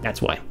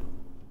 That's why.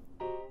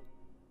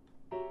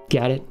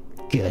 Got it?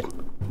 Good.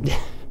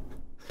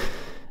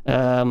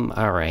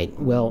 All right.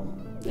 Well,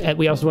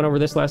 we also went over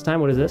this last time.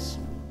 What is this?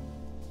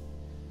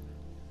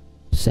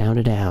 Sound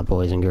it out,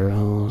 boys and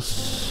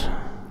girls.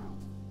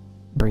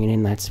 Bringing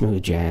in that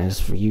smooth jazz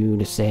for you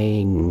to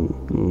say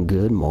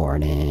good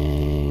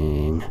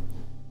morning.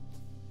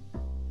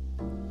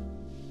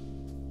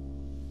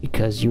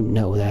 Because you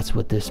know that's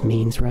what this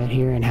means right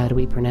here. And how do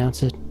we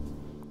pronounce it?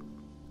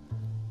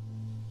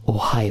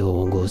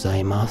 Ohayou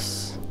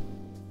gozaimasu.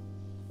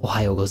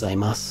 Ohayou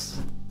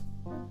gozaimasu.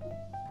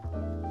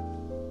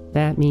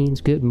 That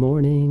means good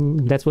morning.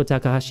 That's what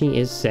Takahashi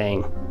is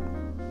saying.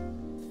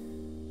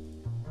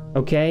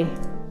 Okay,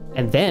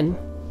 and then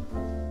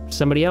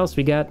somebody else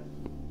we got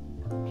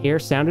here,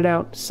 sound it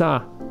out.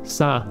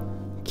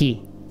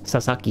 Sa-sa-ki.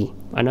 Sasaki.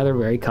 Another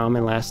very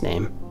common last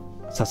name.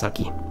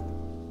 Sasaki.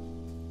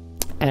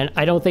 And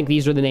I don't think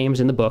these are the names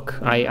in the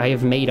book. I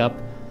have made up...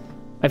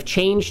 I've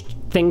changed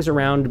things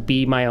around to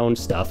be my own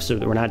stuff, so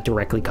that we're not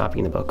directly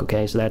copying the book,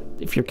 okay? So that,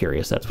 if you're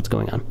curious, that's what's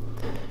going on.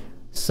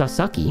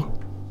 Sasaki.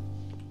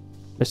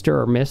 Mr.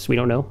 or Miss, we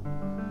don't know.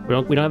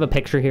 We don't have a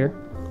picture here.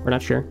 We're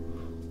not sure.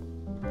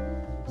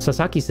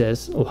 Sasaki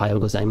says, Ohayou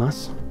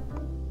gozaimasu.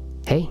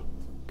 Hey,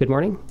 good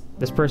morning.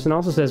 This person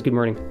also says good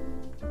morning.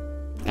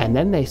 And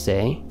then they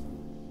say,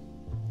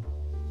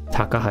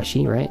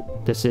 Takahashi, right?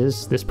 This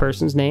is this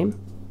person's name.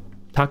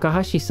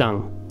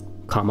 Takahashi-san,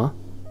 comma.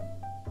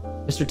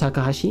 Mr.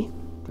 Takahashi,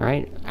 all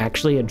right?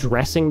 Actually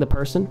addressing the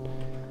person.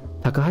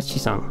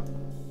 Takahashi-san.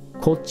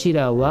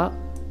 Kochira wa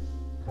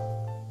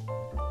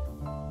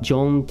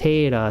John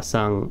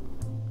Taylor-san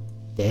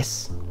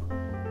desu.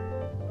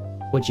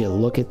 Would you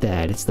look at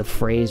that? It's the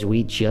phrase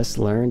we just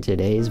learned,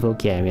 today's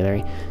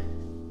vocabulary.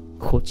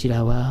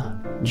 Kochira wa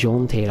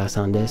John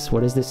Taylor-san desu.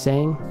 What is this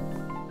saying?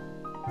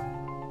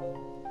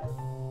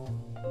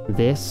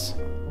 This,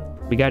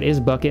 we got is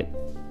bucket,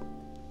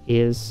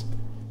 is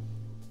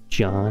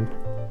John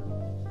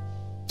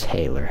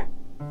Taylor.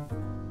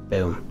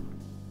 Boom.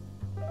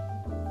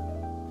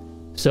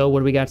 So what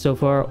do we got so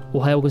far?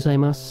 Ohayou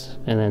gozaimasu.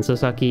 And then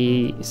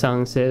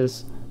Sasaki-san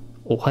says,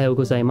 Ohayou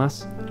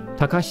gozaimasu.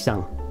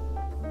 Takashi-san.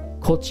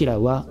 Kochira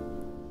wa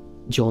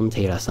John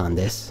Taylor-san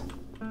desu.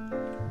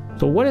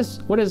 So what is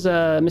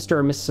Mr.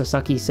 or Miss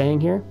Sasaki saying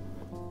here?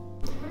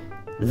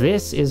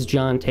 This is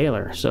John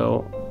Taylor.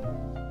 So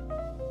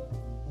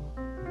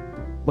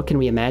what can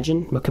we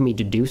imagine? What can we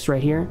deduce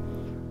right here?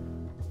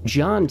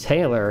 John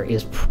Taylor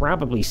is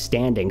probably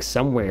standing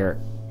somewhere,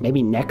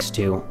 maybe next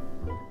to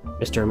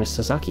Mr. or Miss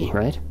Sasaki,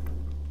 right?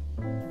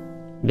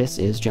 This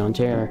is John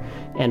Taylor.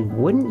 And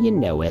wouldn't you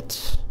know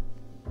it,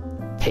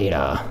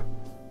 Taylor.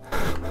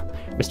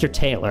 Mr.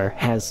 Taylor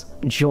has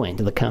joined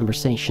the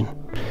conversation.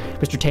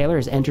 Mr. Taylor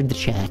has entered the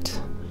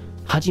chat.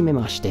 Hajime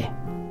mashite,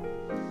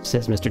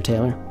 says Mr.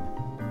 Taylor.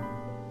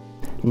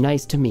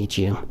 Nice to meet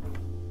you.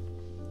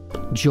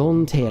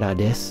 John Taylor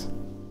desu.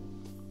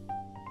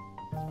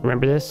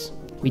 Remember this?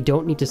 We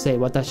don't need to say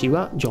watashi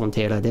wa John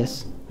Taylor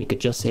desu. We could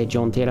just say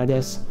John Taylor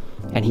desu.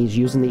 And he's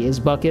using the is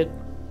bucket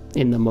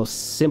in the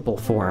most simple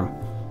form.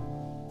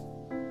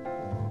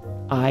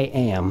 I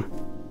am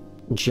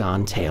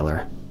John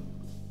Taylor.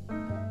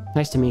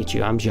 Nice to meet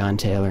you. I'm John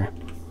Taylor.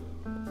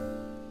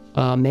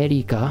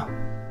 America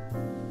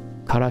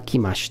kara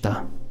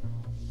kimashita.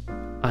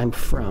 I'm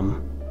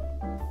from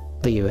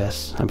the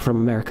US. I'm from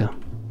America.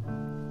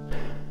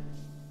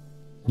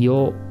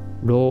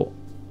 Yoroshiku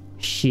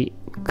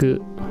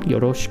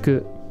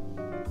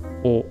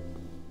o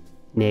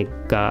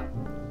negai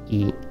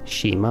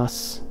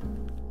shimasu.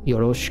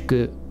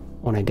 Yoroshiku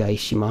onegai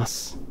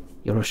shimasu.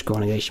 Yoroshiku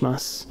onegai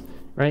shimasu.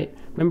 Right?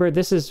 Remember,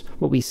 this is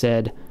what we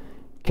said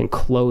can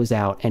close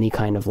out any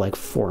kind of like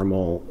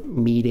formal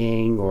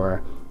meeting,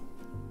 or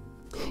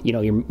you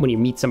know, when you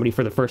meet somebody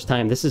for the first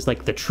time, this is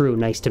like the true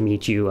nice to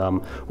meet you,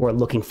 or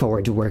looking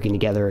forward to working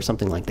together or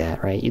something like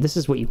that, right? This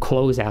is what you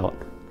close out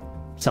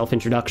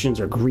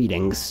self-introductions or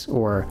greetings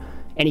or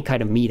any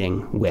kind of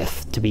meeting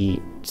with, to be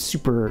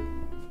super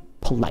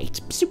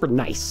polite, super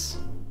nice.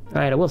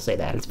 All right, I will say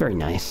that. It's very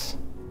nice.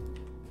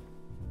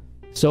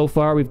 So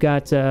far, we've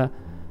got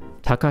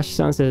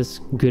Takashi-san says,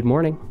 good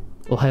morning.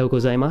 Ohayou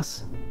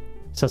gozaimasu.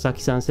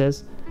 Sasaki-san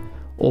says,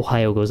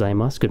 Ohayou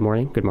gozaimasu. Good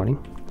morning. Good morning.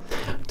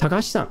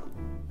 Takashi-san.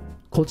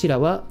 Kochira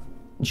wa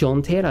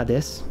John Taylor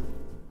desu.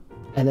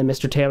 And then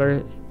Mr.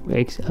 Taylor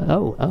makes,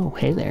 oh,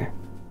 hey there,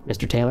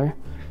 Mr. Taylor.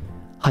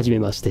 Hajime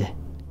mashite.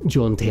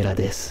 John Taylor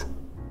desu.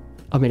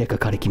 America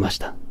kara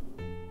kimashita.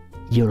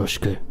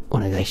 Yoroshiku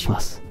onegai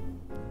shimasu.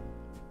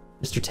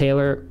 Mr.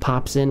 Taylor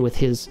pops in with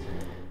his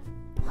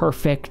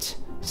perfect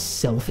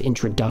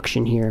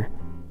self-introduction here.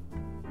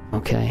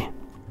 Okay.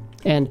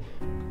 And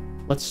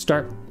let's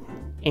start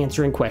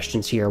answering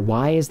questions here.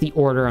 Why is the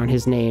order on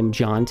his name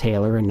John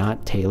Taylor and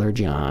not Taylor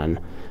John?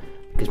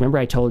 Because remember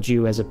I told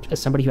you, as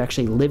somebody who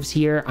actually lives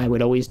here, I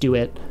would always do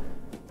it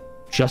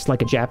just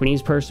like a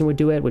Japanese person would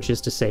do it, which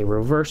is to say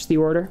reverse the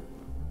order.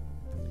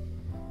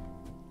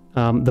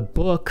 The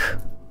book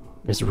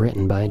is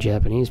written by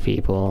Japanese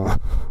people.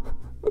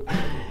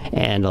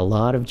 And a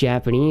lot of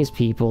Japanese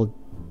people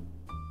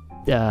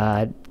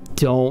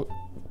don't...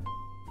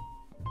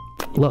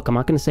 Look, I'm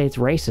not going to say it's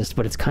racist,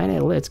 but it's kind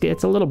of...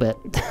 It's a little bit.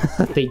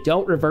 They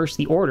don't reverse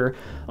the order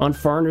on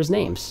foreigners'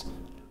 names.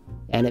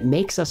 And it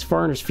makes us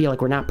foreigners feel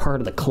like we're not part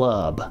of the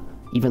club,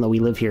 even though we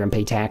live here and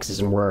pay taxes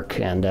and work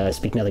and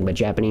speak nothing but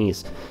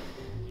Japanese.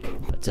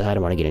 But I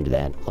don't want to get into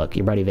that. Look,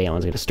 your buddy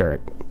Valen's going to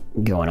start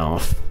going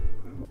off.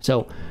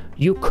 So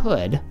you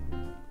could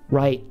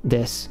write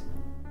this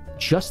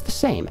just the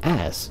same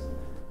as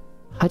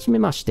Hajime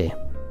mashite.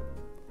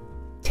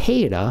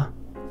 Teira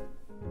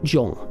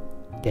Jong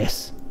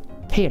desu.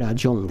 Teira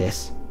Jong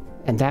desu.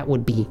 And that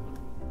would be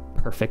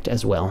perfect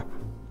as well.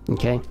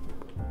 Okay?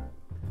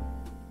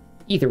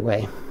 Either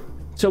way.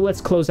 So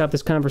let's close out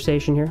this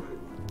conversation here.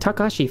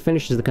 Takahashi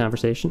finishes the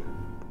conversation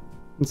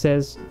and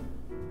says,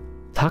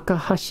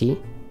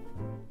 Takahashi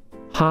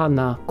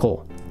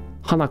Hanako.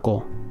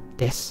 Hanako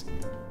desu.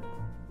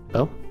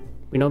 Well,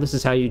 we know this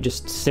is how you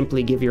just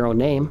simply give your own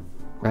name,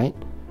 right?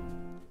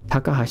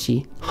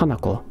 Takahashi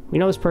Hanako. We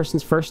know this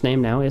person's first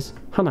name now is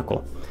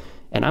Hanako.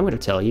 And I'm going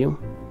to tell you,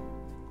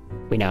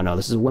 we now know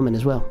this is a woman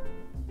as well.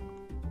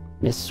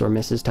 Miss or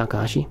Mrs.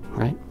 Takahashi,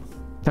 right?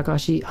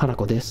 Takahashi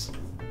Hanako desu.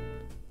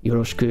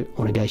 Yoroshiku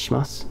onegai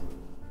shimasu.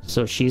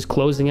 So she's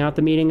closing out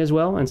the meeting as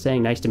well and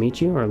saying nice to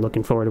meet you or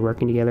looking forward to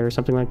working together or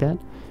something like that.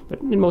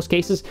 But in most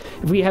cases,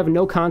 if we have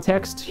no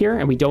context here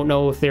and we don't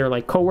know if they're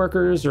like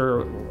coworkers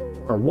or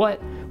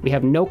what, we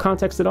have no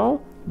context at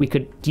all, we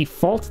could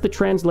default the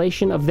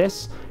translation of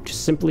this to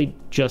simply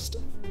just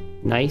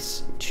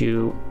nice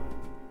to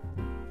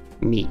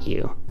meet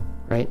you,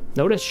 right?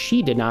 Notice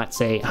she did not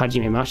say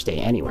hajime mashite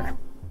anywhere.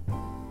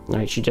 All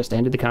right, she just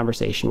ended the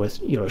conversation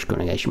with yoroshiku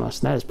onegai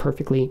shimasu. That is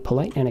perfectly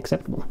polite and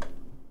acceptable.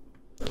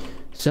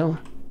 So,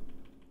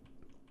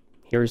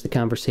 here's the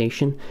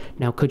conversation.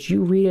 Now, could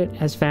you read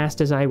it as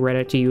fast as I read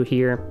it to you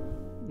here?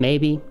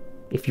 Maybe.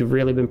 If you've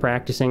really been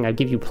practicing, I'd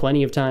give you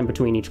plenty of time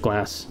between each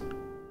class.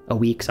 A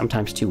week,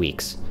 sometimes 2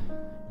 weeks,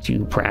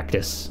 to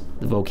practice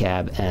the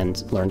vocab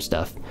and learn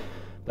stuff.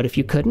 But if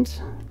you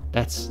couldn't,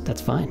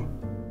 that's fine,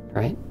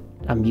 right?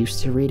 I'm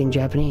used to reading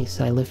Japanese.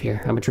 I live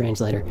here. I'm a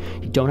translator.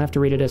 You don't have to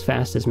read it as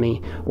fast as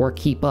me or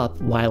keep up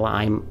while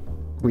I'm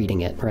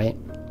reading it, right?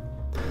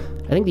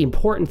 I think the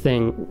important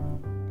thing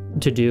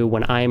to do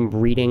when I'm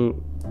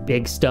reading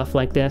big stuff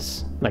like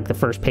this, like the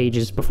first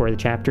pages before the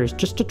chapters,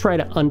 just to try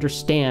to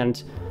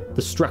understand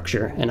the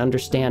structure and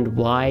understand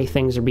why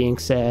things are being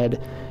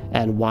said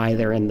and why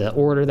they're in the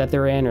order that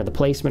they're in or the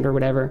placement or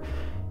whatever.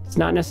 It's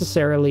not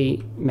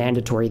necessarily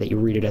mandatory that you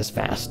read it as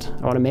fast.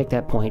 I want to make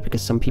that point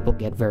because some people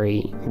get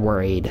very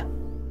worried.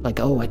 Like,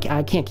 oh,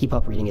 I can't keep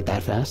up reading it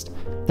that fast.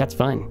 That's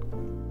fine.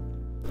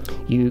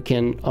 You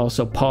can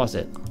also pause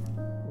it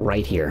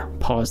right here.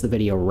 Pause the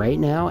video right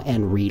now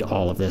and read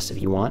all of this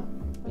if you want,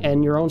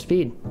 and your own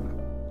speed.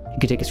 You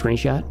could take a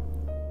screenshot.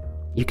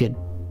 You could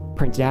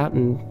print it out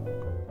and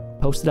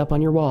post it up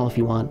on your wall if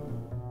you want,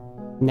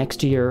 next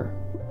to your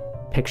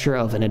picture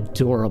of an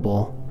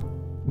adorable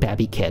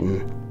babby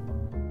kitten.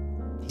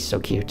 He's so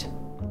cute.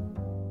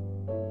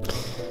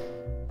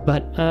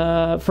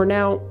 But for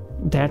now,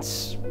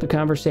 that's the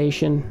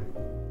conversation,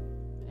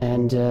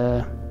 and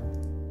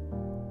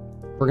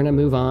we're gonna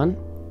move on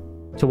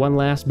to one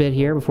last bit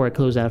here before I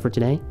close out for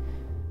today.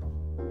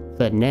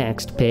 The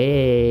next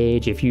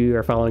page, if you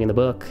are following in the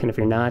book, and if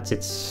you're not,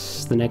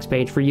 it's the next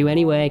page for you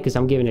anyway, because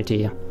I'm giving it to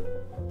you.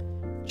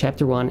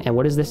 Chapter 1, and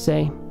what does this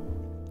say?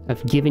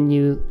 I've given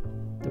you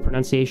the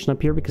pronunciation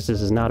up here because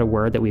this is not a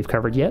word that we've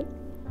covered yet,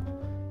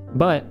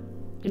 but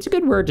it's a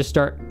good word to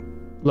start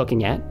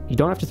looking at. You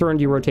don't have to throw it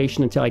into your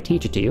rotation until I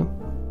teach it to you,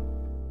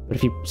 but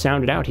if you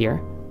sound it out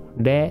here,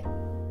 re,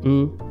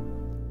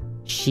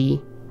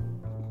 shi,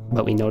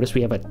 but we notice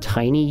we have a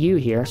tiny u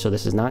here, so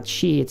this is not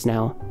shi, it's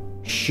now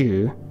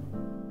shu,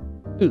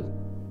 u,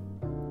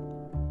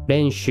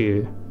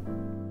 renshu.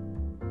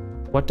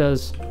 What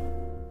does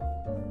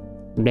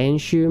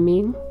renshu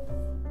mean?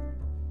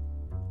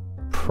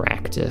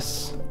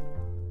 Practice.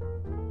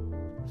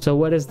 So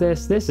what is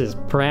this? This is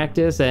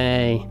practice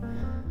A.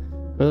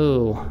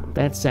 Ooh,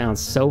 that sounds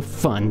so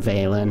fun,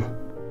 Valen.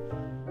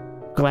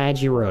 Glad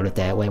you wrote it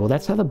that way. Well,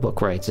 that's how the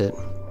book writes it.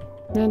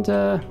 And,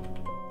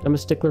 I'm a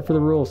stickler for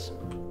the rules.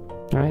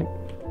 Alright?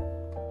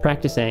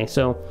 Practice A.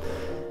 So,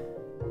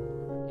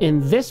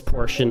 in this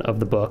portion of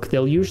the book,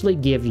 they'll usually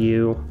give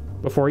you,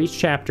 before each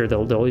chapter,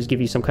 they'll always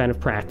give you some kind of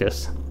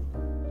practice.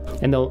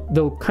 And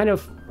they'll kind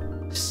of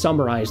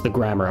summarize the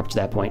grammar up to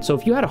that point. So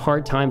if you had a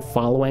hard time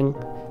following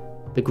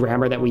the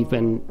grammar that we've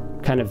been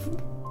kind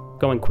of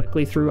going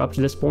quickly through up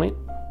to this point,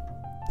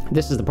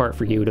 this is the part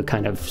for you to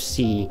kind of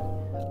see,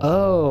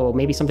 oh,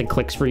 maybe something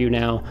clicks for you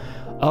now.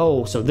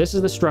 Oh, so this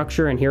is the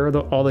structure, and here are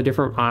all the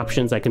different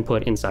options I can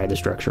put inside the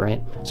structure,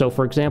 right? So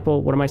for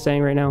example, what am I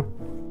saying right now?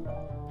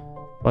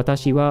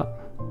 Watashi wa,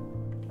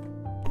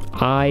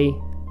 I,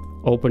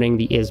 opening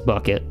the is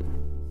bucket.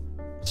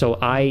 So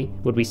I,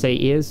 would we say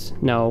is?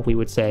 No, we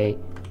would say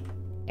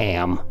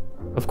am,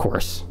 of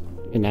course.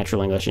 In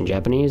natural English and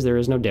Japanese, there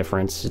is no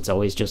difference. It's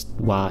always just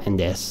wa and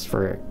des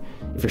for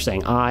if you're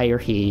saying I or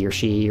he or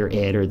she or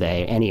it or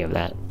they, any of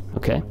that,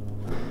 okay?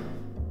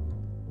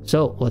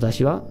 So,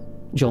 私は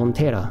John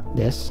Taylor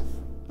です。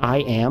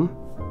I am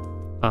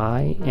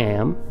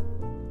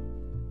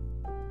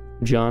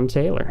John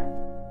Taylor.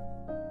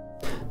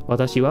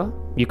 私は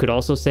you could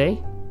also say,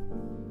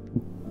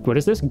 what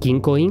is this?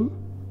 銀行員?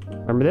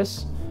 Remember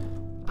this?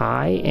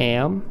 I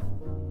am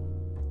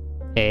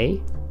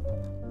a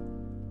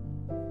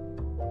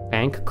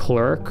bank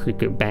clerk,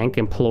 bank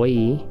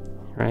employee,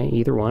 right?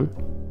 Either one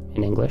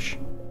in English.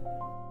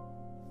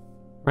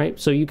 Right?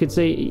 So you could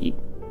say, you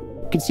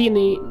can see in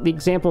the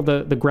example,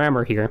 the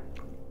grammar here,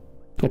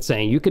 it's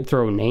saying you could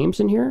throw names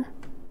in here.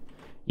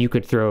 You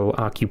could throw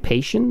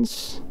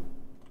occupations.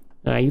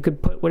 You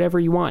could put whatever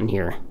you want in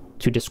here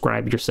to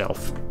describe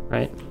yourself,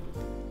 right?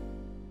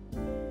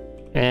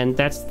 And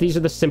these are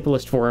the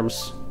simplest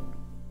forms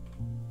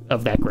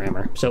of that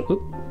grammar.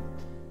 So,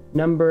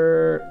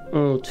 number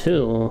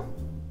 2.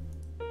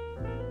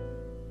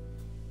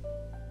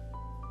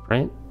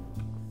 Right?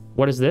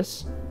 What is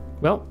this?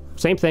 Well,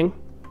 same thing.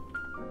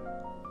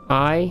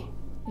 I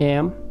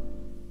am,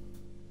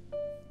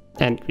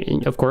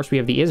 and of course we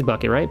have the is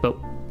bucket, right? But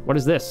what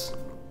is this?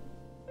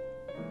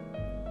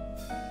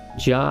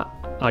 じゃ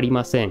あり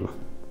ません.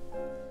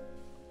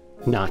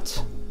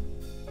 Not.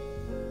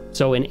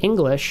 So in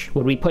English,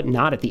 would we put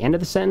not at the end of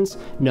the sentence?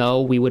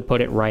 No, we would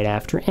put it right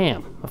after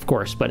am, of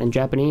course. But in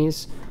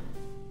Japanese,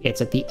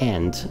 it's at the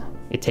end.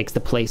 It takes the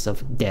place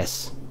of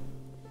des.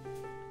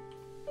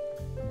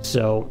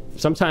 So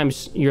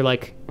sometimes you're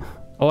like,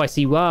 oh, I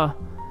see wa.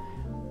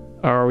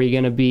 Are we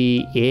going to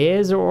be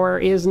is or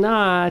is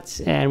not?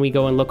 And we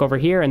go and look over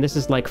here, and this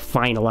is like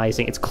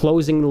finalizing. It's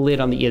closing the lid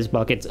on the is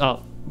buckets.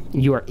 Oh,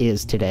 you are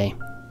is today,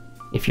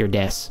 if you're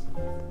des.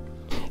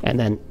 And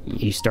then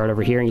you start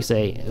over here and you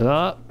say,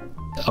 oh,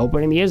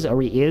 opening the is, are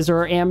we is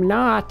or am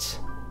not?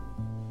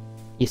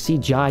 You see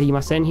ja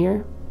arimasen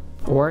here?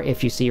 Or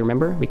if you see,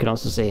 remember, we can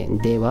also say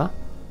de wa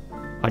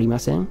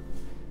arimasen.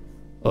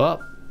 Oh,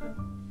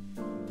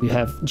 you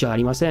have ja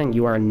arimasen,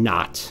 you are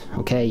not.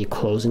 Okay, you're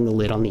closing the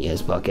lid on the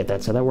is bucket.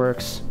 That's how that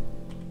works.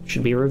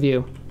 Should be a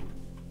review.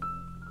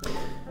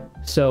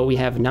 So we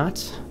have not.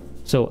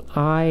 So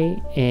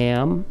I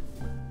am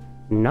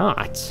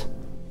not.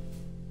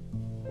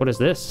 What is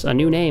this? A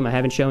new name I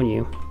haven't shown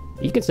you.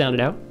 You can sound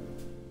it out.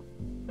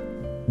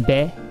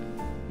 Be.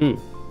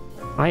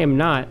 I am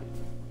not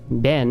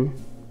Ben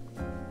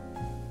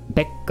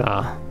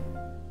Becca.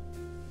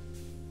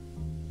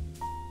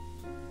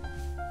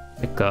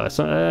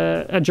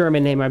 Becca. A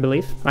German name, I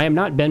believe. I am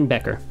not Ben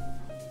Becker.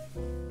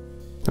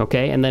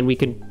 Okay, and then we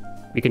can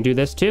do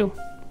this too.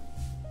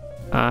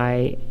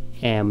 I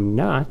am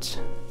not.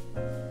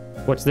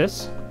 What's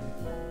this?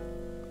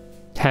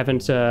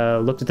 Haven't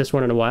looked at this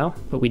one in a while,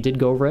 but we did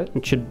go over it.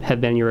 It should have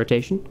been in your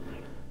rotation.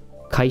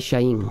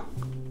 Kaishain.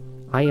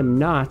 I am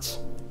not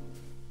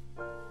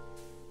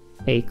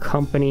a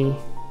company...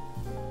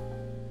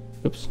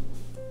 Oops.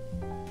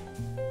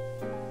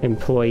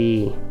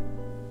 Employee.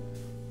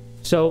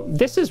 So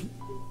this is...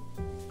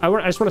 I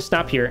just want to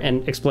stop here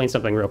and explain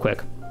something real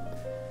quick.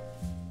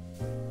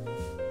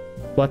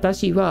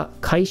 私は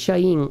会社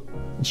員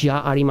じ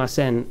ゃありま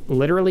せん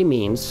literally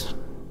means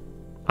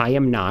I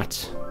am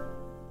not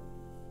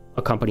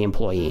a company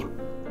employee.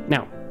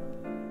 Now,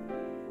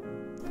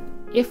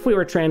 if we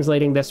were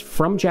translating this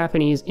from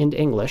Japanese into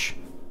English,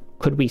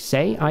 could we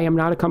say I am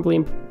not a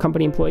company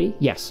employee?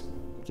 Yes,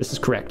 this is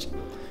correct.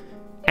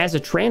 As a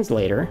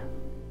translator,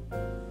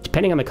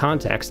 depending on the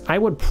context, I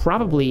would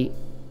probably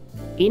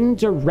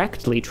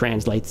indirectly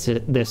translate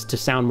this to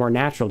sound more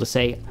natural, to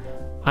say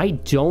I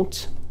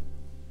don't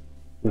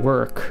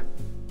work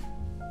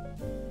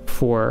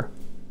for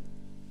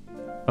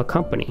a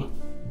company.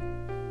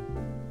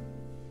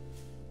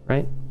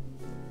 Right?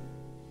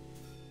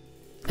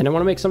 And I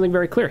want to make something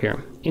very clear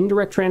here.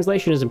 Indirect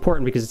translation is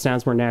important because it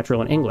sounds more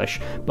natural in English,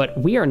 but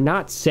we are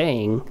not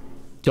saying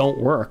don't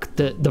work.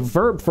 The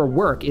verb for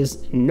work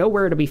is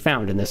nowhere to be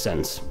found in this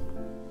sentence.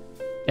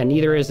 And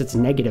neither is its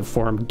negative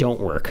form, don't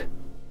work.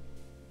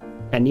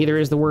 And neither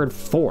is the word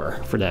for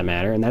that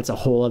matter, and that's a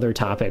whole other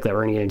topic that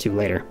we're going to get into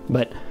later.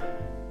 But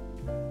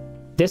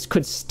this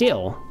could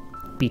still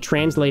be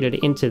translated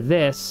into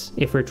this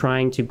if we're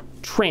trying to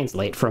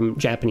translate from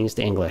Japanese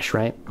to English,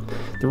 right?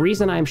 The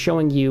reason I'm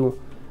showing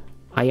you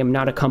I am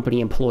not a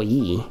company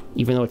employee,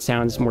 even though it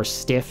sounds more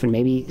stiff and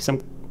maybe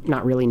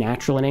not really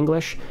natural in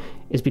English,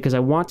 is because I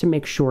want to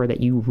make sure that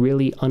you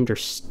really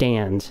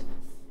understand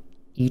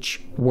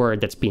each word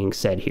that's being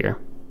said here.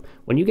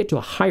 When you get to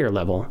a higher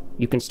level,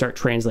 you can start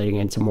translating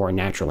it into more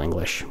natural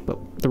English.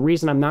 But the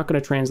reason I'm not going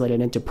to translate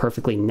it into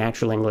perfectly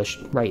natural English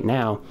right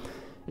now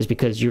is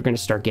because you're going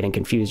to start getting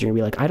confused. You're going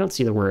to be like, I don't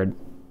see the word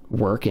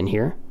work in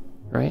here,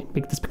 right?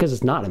 That's because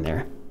it's not in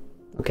there,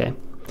 okay?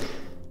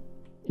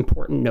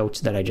 Important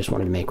notes that I just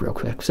wanted to make real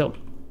quick. So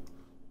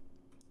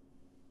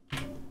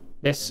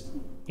this,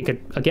 you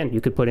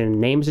could put in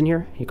names in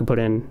here. You could put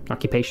in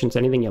occupations,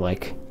 anything you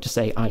like. Just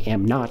say, I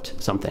am not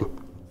something,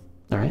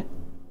 all right?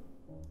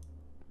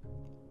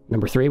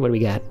 Number 3, what do we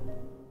got?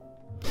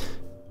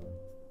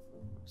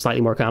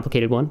 Slightly more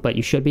complicated one, but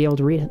you should be able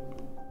to read it.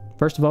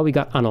 First of all, we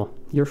got ano,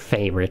 your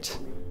favorite.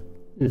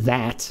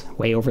 that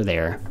way over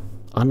there.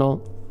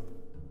 Ano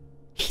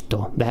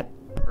hito, that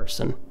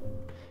person.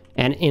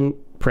 And in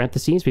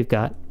parentheses, we've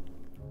got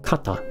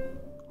kata,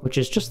 which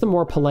is just the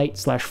more polite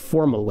 /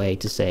 formal way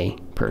to say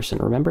person,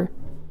 remember?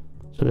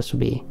 So this would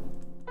be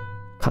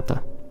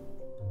kata.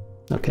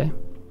 Okay.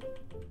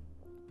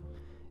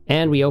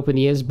 And we open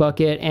the is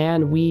bucket,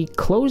 and we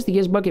close the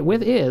is bucket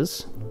with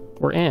is,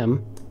 or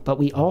am, but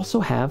we also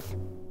have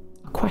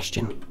a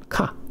question,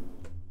 ka.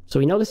 So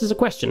we know this is a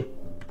question.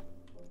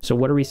 So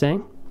what are we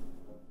saying?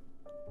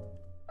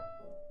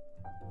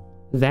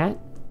 That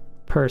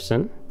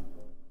person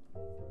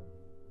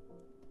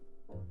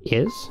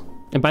is...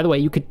 And by the way,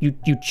 you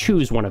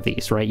choose one of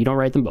these, right? You don't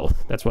write them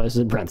both. That's why this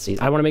is in parentheses.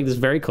 I want to make this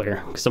very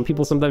clear, because some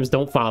people sometimes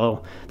don't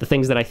follow the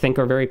things that I think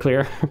are very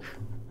clear.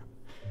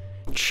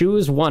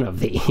 Choose one of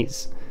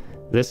these.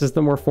 This is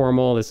the more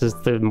formal, this is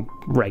the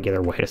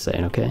regular way to say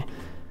it, okay?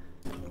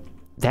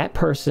 That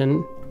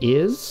person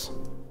is...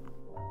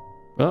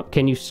 Well,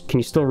 can you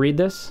still read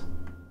this?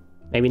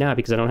 Maybe not,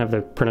 because I don't have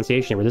the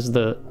pronunciation here. This is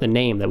the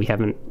name that we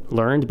haven't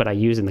learned, but I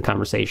use in the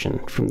conversation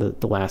from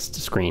the last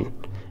screen.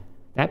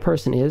 That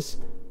person is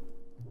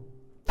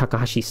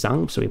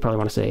Takahashi-san, so we probably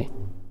want to say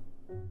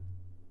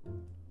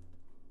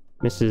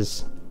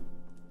Mrs.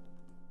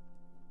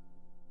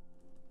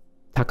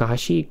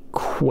 Takahashi?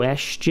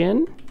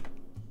 Question?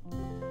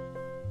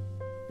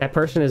 That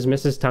person is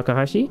Mrs.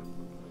 Takahashi?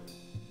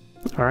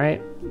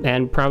 Alright,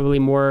 and probably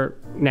more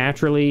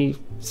naturally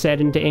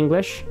said into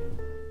English.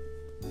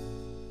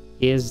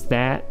 Is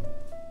that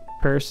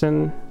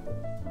person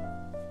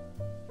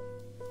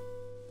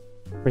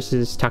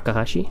Mrs.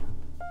 Takahashi?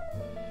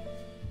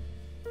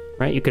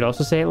 Right, you could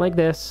also say it like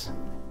this.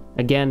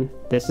 Again,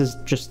 this is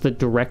just the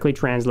directly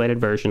translated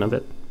version of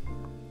it.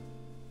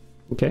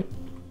 Okay.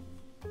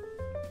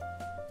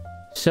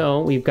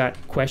 So, we've got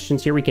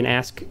questions here. We can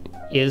ask,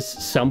 is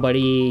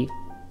somebody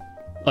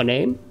a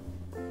name?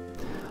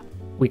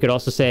 We could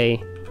also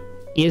say,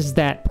 is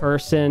that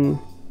person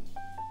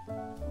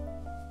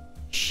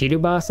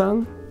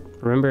Shiruba-san?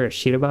 Remember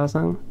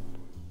Shiruba-san?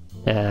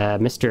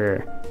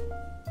 Mr.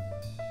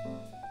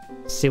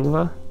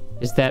 Silva?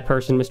 Is that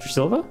person Mr.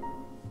 Silva?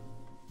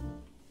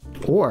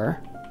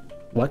 Or,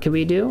 what could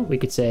we do? We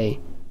could say,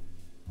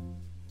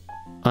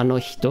 ano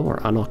hito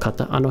or ano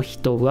kata. Ano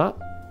hito wa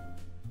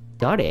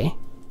dare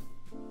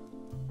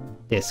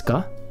desu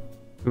ka?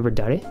 Remember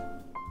dare?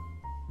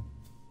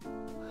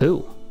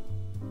 Who?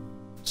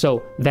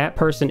 So, that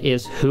person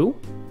is who?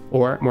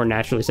 Or, more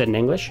naturally said in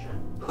English,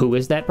 who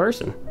is that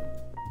person?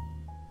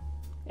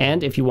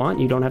 And if you want,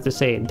 you don't have to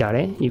say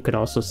dare. You could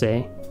also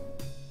say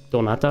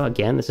donata.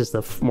 Again, this is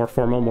the more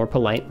formal, more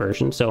polite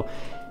version. So,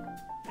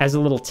 as a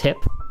little tip,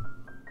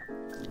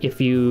 if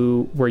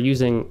you were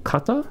using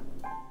kata,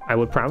 I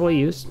would probably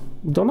use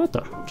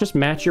donata. Just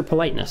match your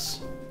politeness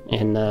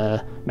and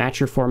match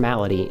your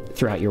formality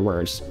throughout your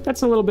words.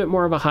 That's a little bit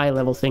more of a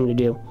high-level thing to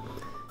do.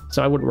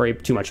 So I wouldn't worry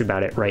too much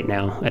about it right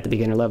now at the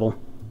beginner level.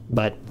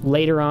 But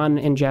later on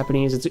in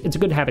Japanese, it's a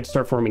good habit to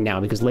start forming now,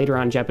 because later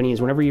on in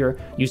Japanese, whenever you're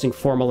using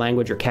formal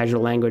language or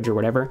casual language or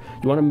whatever,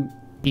 you want to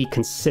be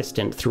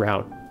consistent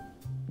throughout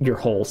your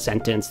whole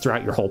sentence,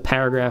 throughout your whole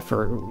paragraph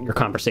or your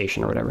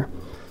conversation or whatever.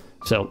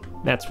 So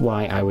that's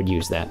why I would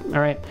use that.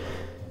 All right.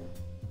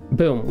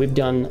 Boom. We've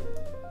done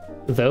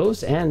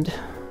those, and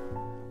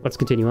let's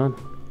continue on.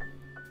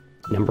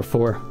 Number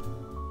 4.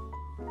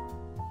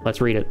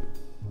 Let's read it.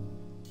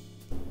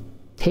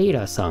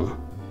 Taylor-san.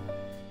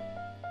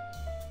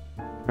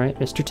 All right,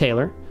 Mr.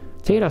 Taylor.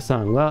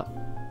 Taylor-san wa...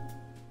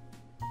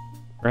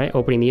 Right,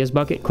 opening the is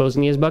bucket,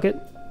 closing the is bucket.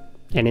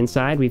 And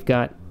inside we've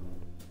got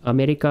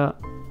America.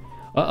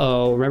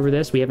 Uh-oh, remember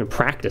this? We haven't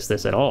practiced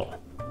this at all.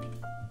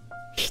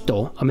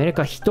 Hito.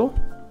 America hito?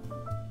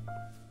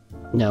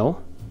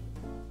 No.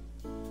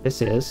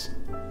 This is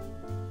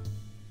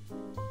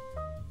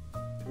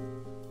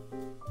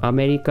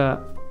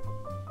America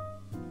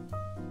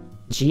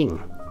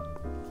jin.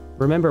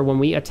 Remember, when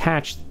we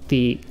attached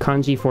the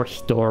kanji for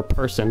hito, or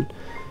person,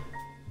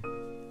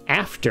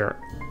 after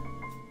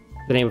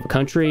the name of a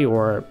country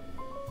or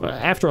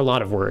after a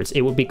lot of words,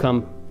 it would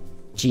become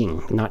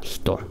jin, not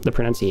hito, the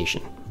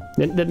pronunciation.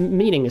 The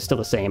meaning is still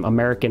the same.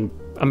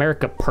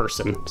 America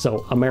person,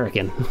 so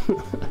American.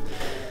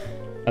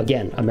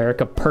 Again,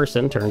 America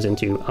person turns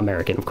into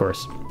American, of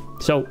course.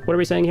 So, what are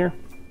we saying here?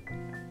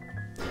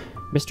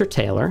 Mr.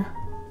 Taylor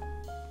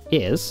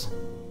is,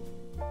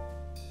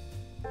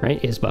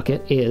 right, is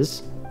bucket,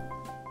 is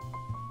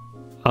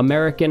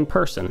American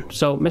person.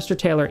 So, Mr.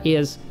 Taylor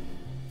is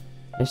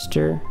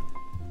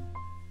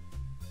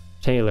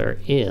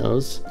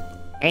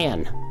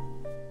an.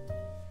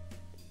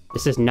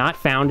 This is not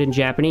found in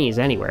Japanese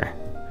anywhere.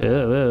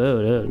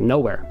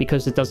 Nowhere,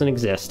 because it doesn't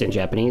exist in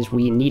Japanese.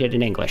 We need it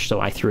in English, so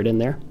I threw it in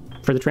there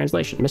for the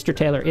translation. Mr.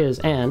 Taylor is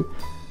an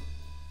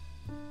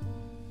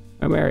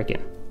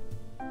American.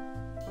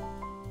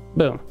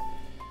 Boom.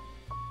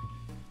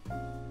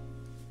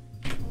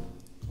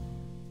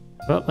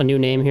 Well, a new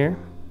name here.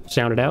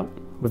 Sound it out.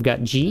 We've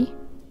got G,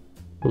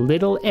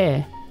 little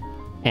e,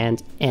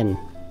 and N.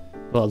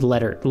 Well, the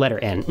letter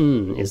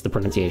N, is the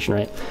pronunciation,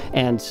 right?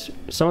 And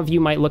some of you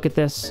might look at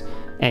this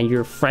and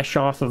you're fresh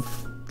off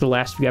of the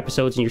last few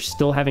episodes and you're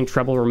still having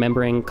trouble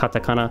remembering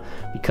katakana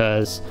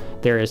because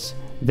there is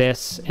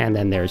this and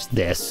then there's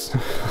this.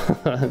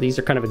 These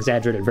are kind of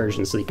exaggerated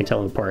versions so you can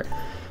tell them apart.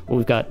 But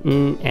we've got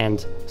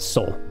and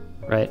so,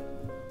 right?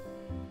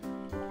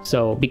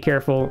 So be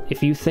careful.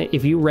 If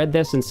you read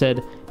this and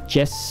said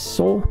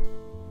Jisho,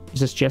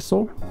 is this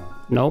Jisho?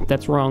 Nope,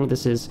 that's wrong.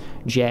 This is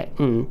Je.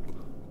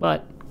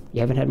 But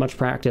you haven't had much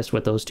practice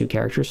with those two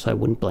characters, so I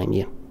wouldn't blame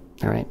you.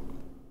 All right,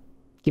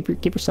 give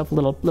yourself a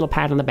little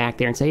pat on the back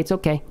there and say it's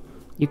okay.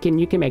 You can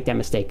make that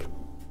mistake.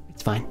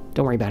 It's fine.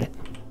 Don't worry about it.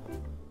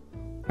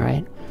 All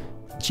right,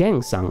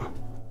 Jeng-sang.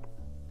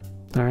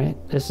 All right,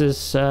 this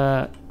is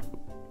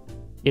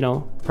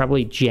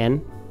probably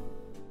Jen.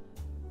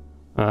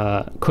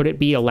 Could it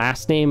be a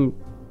last name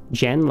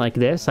Jen like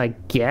this? I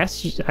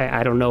guess.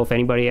 I don't know if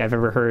anybody I've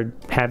ever heard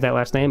have that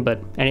last name,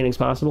 but anything's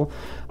possible.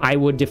 I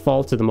would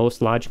default to the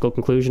most logical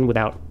conclusion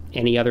without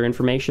any other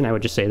information. I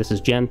would just say this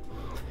is Jen,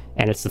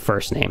 and it's the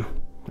first name.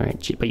 All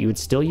right, but you would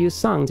still use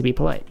sang to be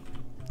polite.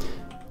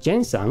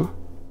 Jen-sang,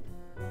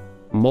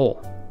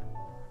 mo.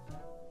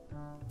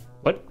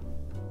 What?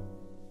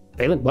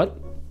 Valen, what?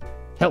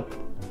 Help.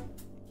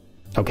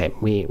 Okay,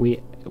 we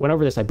went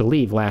over this, I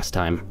believe, last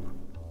time.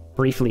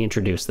 Briefly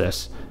introduced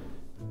this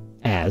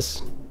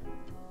as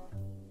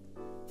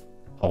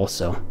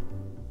also.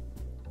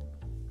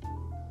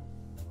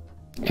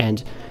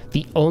 And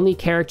the only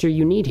character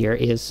you need here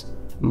is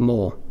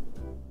mo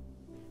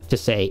to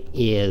say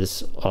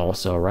is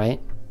also, right?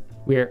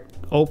 We're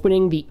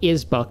opening the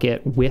is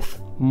bucket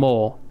with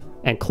mo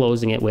and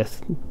closing it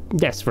with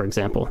des, for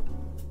example.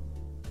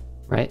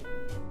 Right?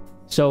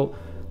 So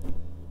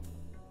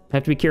I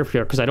have to be careful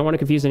here because I don't want to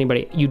confuse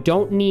anybody. You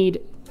don't need,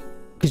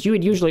 because you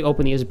would usually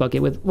open the is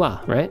bucket with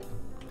wa, right?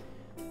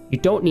 You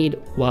don't need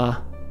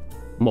wa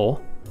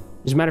mo.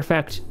 As a matter of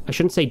fact, I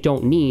shouldn't say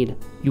don't need.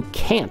 You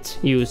can't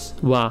use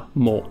wa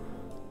mo.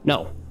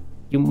 No.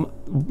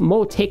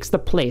 Mo takes the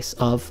place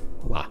of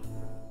wa.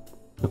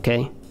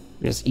 Okay?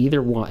 It's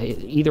either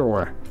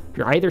or.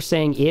 You're either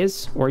saying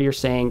is or you're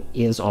saying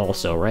is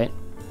also, right?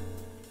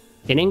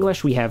 In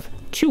English, we have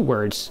two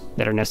words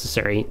that are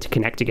necessary to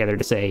connect together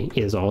to say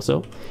is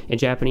also. In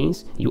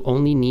Japanese, you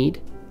only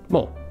need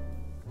mo.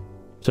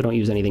 So don't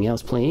use anything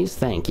else, please.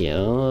 Thank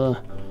you.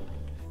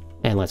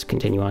 And let's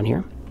continue on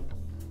here.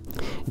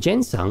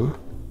 Jen-sang,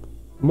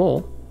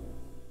 mo,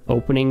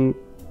 opening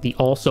the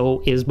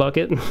also is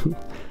bucket,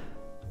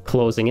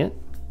 closing it.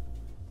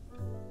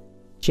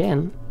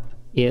 Jen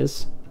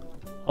is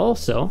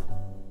also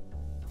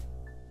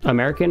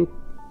American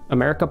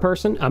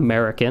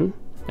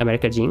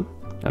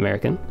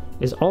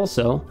is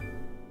also,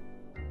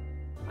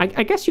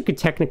 I guess you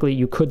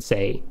could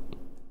say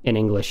in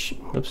English,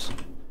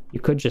 you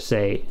could just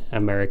say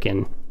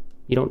American.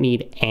 You don't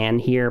need an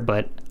here,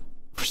 but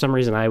for some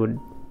reason I would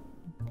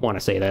want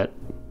to say that.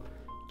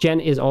 Jen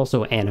is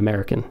also an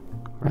American,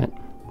 right?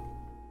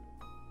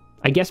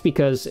 I guess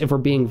because if we're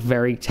being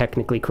very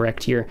technically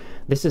correct here,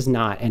 this is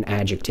not an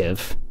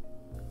adjective.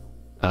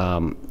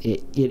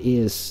 It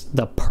is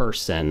the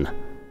person.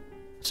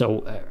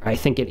 So I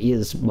think it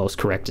is most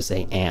correct to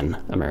say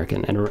an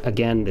American. And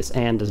again, this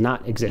an does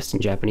not exist in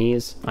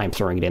Japanese. I'm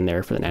throwing it in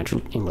there for the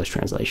natural English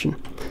translation.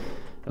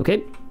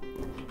 Okay.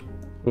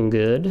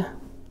 Good.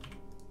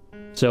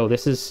 So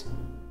this is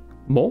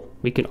mo.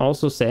 We can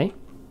also say,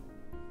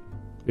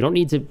 we don't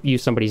need to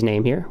use somebody's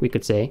name here. We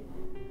could say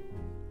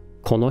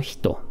kono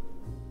hito.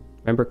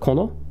 Remember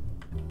kono?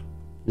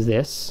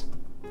 This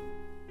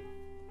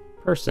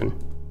person.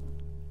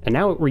 And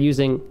now we're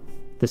using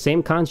the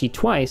same kanji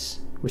twice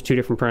with two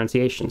different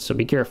pronunciations, so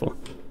be careful.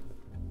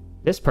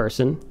 This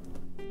person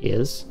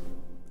is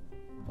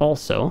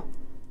also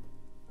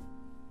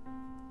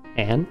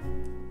an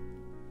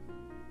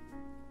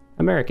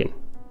American.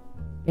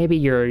 Maybe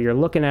you're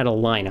looking at a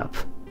lineup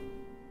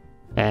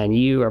and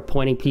you are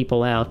pointing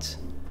people out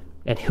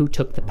at who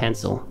took the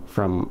pencil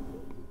from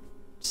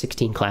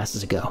 16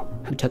 classes ago.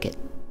 Who took it?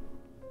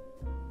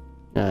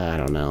 I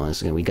don't know.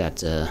 We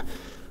got an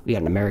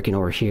American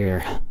over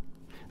here.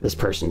 This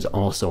person's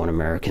also an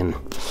American.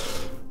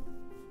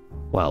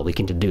 Well, we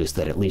can deduce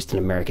that at least an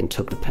American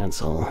took the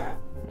pencil.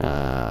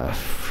 All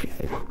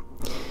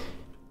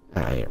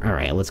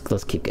right,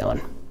 let's keep going.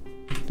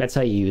 That's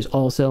how you use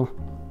also.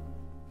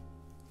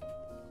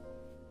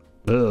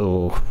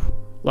 Ooh,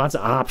 lots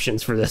of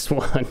options for this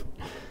one.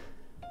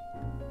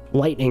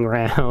 Lightning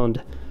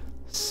round.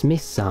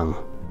 Smith-san.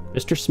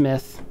 Mr.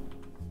 Smith.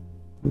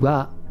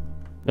 Wa.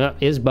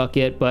 Is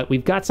bucket, but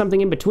we've got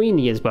something in between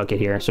the is bucket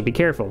here, so be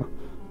careful.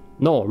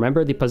 No,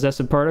 remember the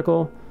possessive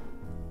particle?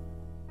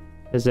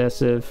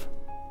 Possessive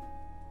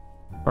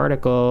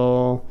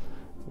particle.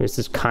 This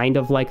is kind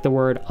of like the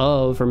word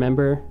of,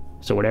 remember?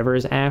 So whatever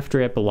is after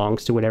it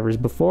belongs to whatever's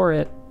before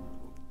it.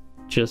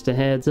 Just a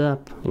heads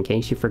up, in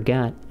case you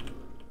forgot.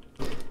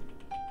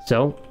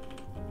 So,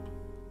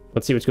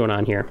 let's see what's going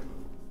on here.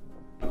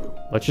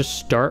 Let's just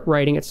start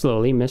writing it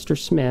slowly. Mr.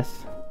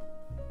 Smith.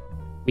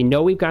 We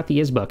know we've got the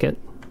is bucket.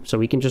 so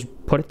we can just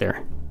put it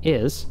there.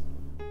 Is.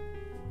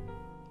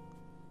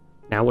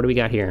 Now what do we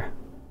got here?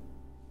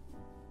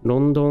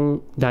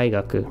 London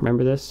Daigaku.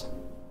 Remember this?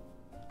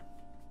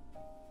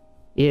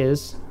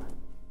 Is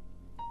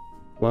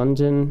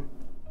London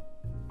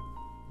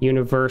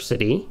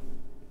University.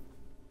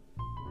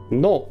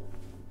 No.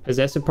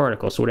 Possessive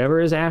particle. So whatever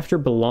is after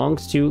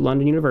belongs to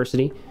London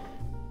University.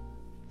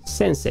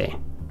 Sensei.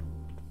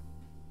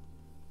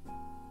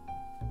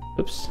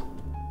 Oops.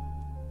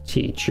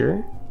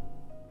 Teacher.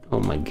 Oh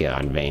my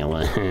god,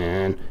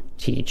 Valen.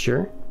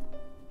 Teacher.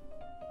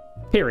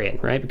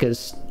 Period, right?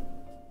 Because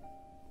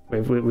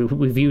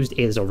we've used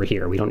is over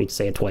here. We don't need to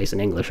say it twice in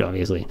English,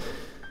 obviously.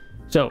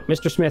 So,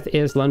 Mr. Smith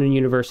is London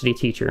University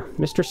teacher.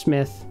 Mr.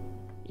 Smith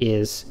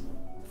is,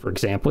 for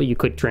example, you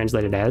could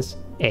translate it as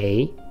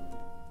a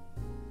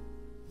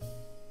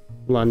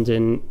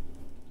London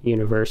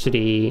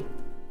University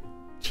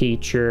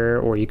teacher,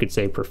 or you could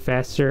say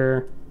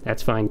professor.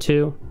 That's fine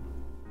too.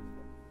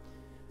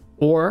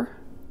 Or,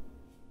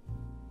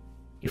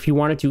 if you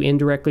wanted to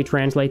indirectly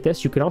translate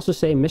this, you could also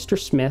say Mr.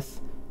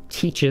 Smith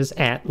teaches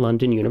at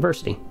London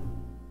University.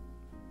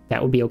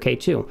 That would be okay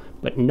too.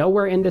 But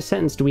nowhere in this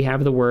sentence do we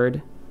have the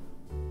word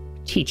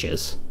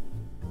teaches.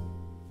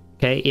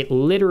 Okay, it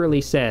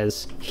literally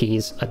says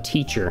he's a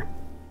teacher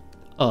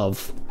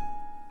of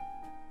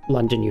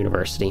London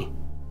University.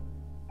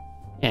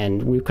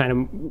 And we've kind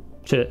of,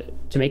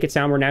 to make it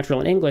sound more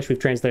natural in English, we've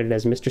translated it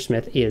as Mr.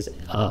 Smith is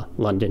a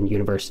London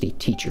University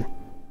teacher.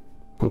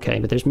 Okay,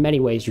 but there's many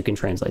ways you can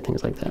translate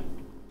things like that.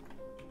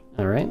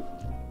 All right.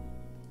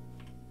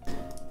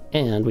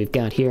 And we've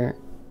got here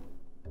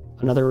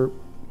another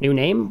new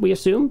name, we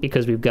assume,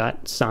 because we've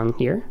got Sang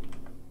here.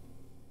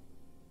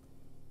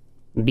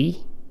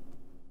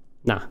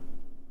 Na.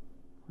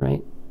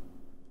 Right?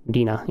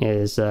 Dina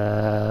is,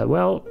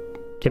 well,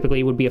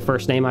 typically would be a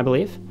first name, I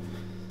believe.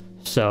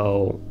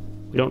 So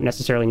we don't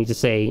necessarily need to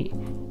say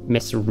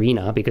Miss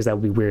Rina, because that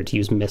would be weird to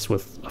use Miss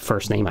with a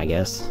first name, I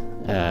guess.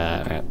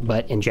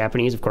 But in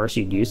Japanese, of course,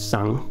 you'd use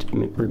Sang to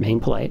remain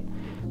polite.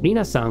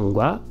 Rina-san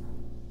wa...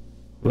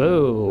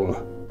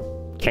 Whoa.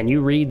 Can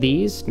you read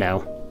these?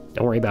 No.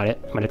 Don't worry about it.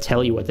 I'm going to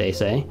tell you what they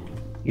say.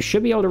 You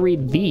should be able to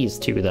read these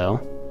two, though.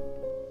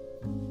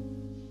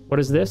 What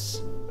is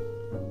this?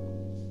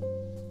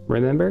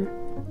 Remember?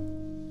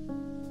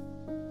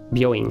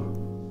 Byoing.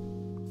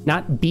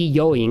 Not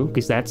byoing,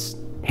 because that's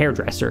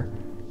hairdresser.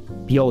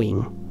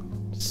 Byoing.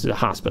 It's a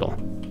hospital,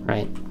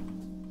 right?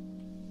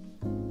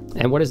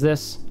 And what is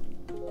this?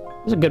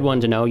 This is a good one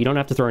to know. You don't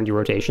have to throw into your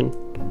rotation.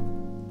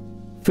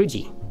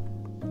 Fuji.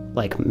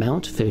 Like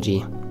Mount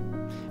Fuji.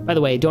 By the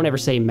way, don't ever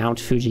say Mount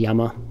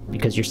Fujiyama,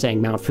 because you're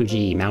saying Mount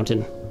Fuji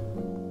Mountain.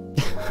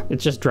 It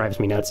just drives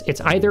me nuts. It's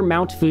either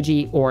Mount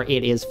Fuji or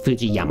it is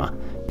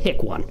Fujiyama.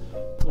 Pick one,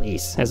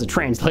 please. As a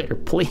translator,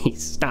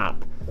 please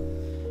stop.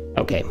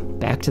 Okay,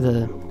 back to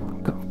the...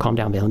 Calm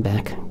down, Valen.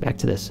 Back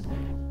to this.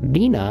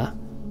 Rina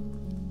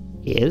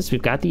is...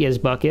 We've got the is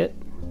bucket.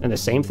 And the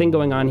same thing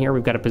going on here.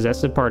 We've got a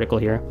possessive particle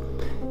here.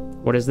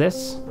 What is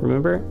this?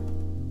 Remember?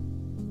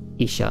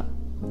 Isha.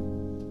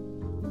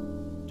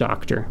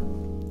 Doctor.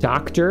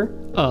 Doctor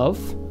of...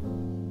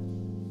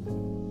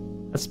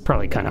 That's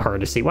probably kind of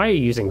hard to see. Why are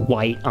you using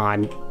white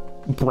on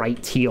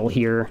bright teal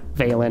here,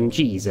 Valen?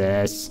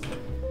 Jesus.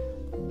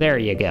 There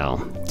you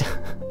go.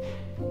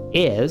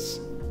 Is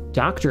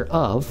doctor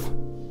of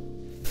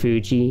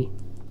Fuji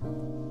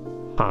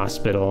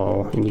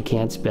Hospital. And you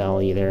can't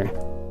spell either.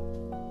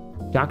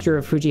 Doctor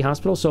of Fuji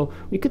Hospital. So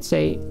we could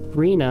say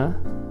Rina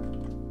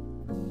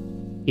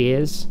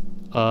is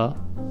a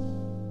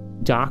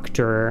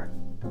doctor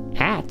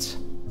at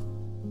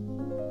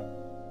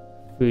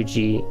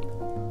Fuji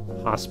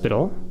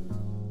Hospital.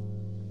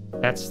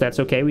 That's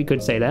okay. We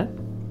could say that.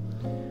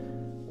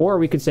 Or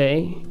we could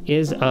say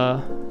is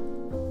a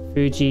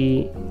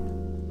Fuji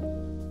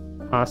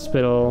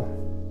Hospital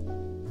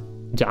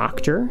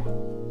doctor.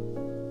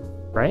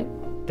 Right?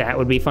 That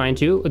would be fine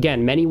too.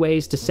 Again, many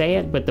ways to say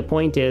it, but the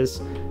point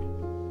is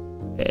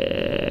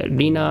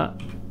Rina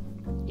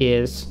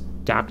is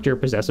doctor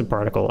possessive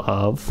particle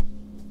of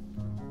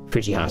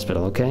Fuji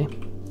Hospital, okay?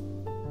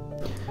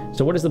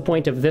 So what is the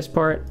point of this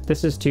part?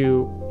 This is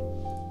to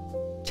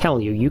tell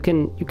you, you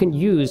can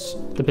use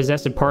the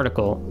possessive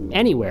particle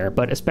anywhere,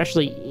 but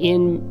especially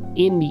in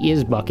the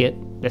is bucket,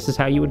 this is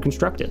how you would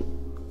construct it,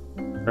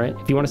 right?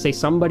 If you want to say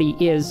somebody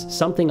is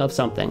something of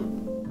something,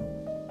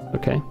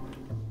 okay?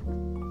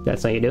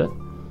 That's how you do it.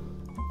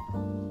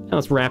 Now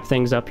let's wrap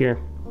things up here.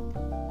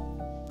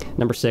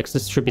 Number 6,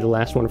 this should be the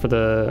last one for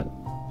the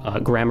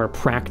grammar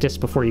practice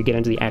before you get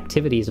into the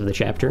activities of the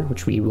chapter,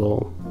 which we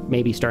will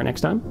maybe start next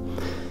time.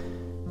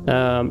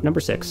 Number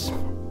 6.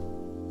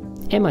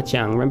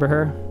 Emma-chan, remember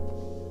her?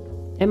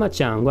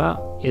 Emma-chan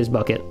wa is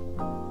bucket.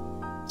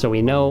 So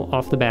we know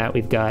off the bat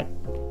we've got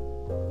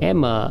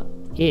Emma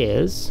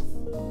is...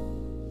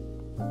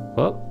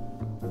 Oh,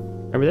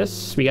 remember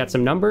this? We got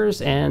some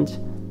numbers, and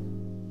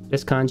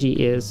this kanji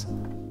is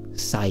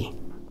sai.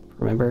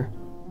 Remember?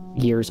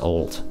 Years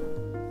old.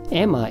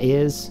 Emma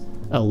is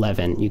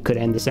 11. You could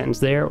end the sentence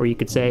there, or you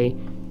could say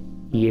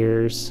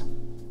years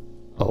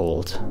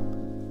old.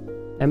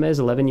 Emma is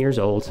 11 years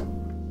old.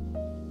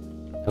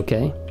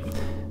 Okay.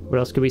 What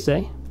else could we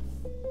say?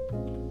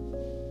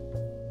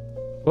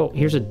 Oh,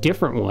 here's a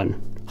different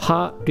one.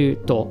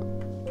 Haruto.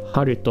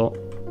 Haruto.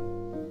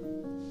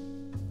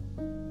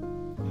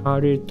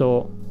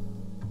 Haruto.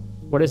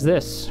 What is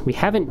this? We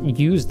haven't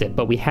used it,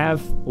 but we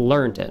have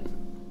learned it.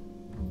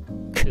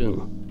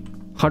 Kun.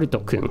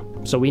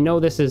 Haruto-kun. So we know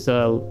this is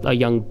a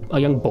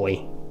young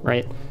boy,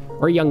 right?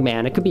 Or a young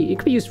man. It could be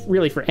used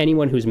really for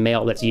anyone who's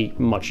male that's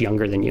much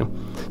younger than you.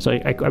 So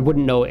I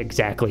wouldn't know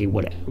exactly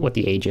what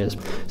the age is.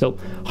 So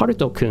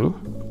Haruto-kun.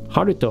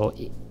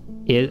 Haruto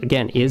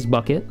is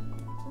bucket.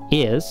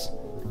 Is,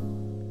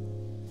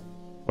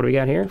 what do we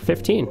got here?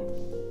 15.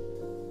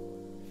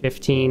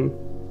 15,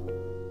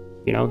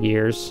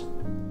 years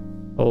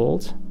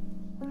old.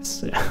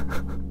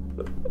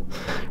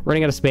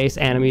 Running out of space,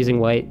 and I'm using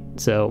white.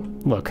 So,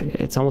 look,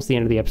 it's almost the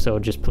end of the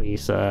episode. Just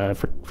please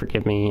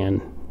forgive me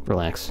and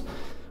relax.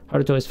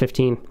 Haruto is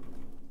 15,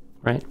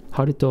 right?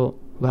 Haruto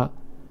wa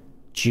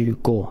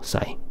 15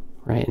 sai,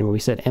 right? And when we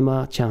said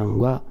Emma-chan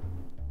wa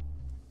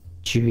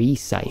 11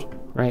 sai,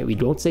 right? We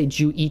don't say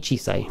 11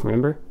 sai,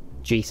 remember?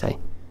 11 sai.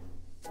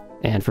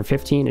 And for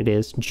 15, it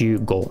is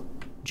 15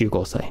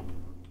 sai.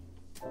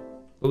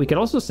 But we could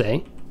also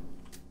say,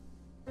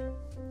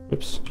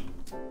 oops,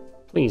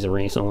 please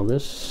erase all of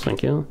this,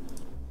 thank you.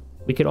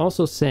 We could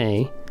also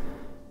say,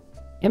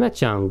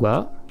 Emma-chan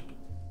wa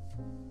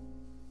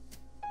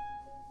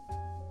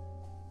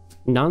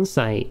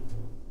nansai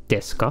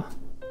desu ka?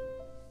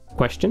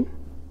 Question,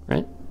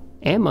 right?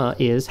 Emma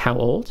is how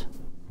old?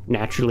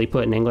 Naturally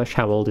put in English,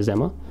 how old is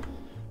Emma?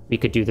 We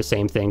could do the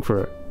same thing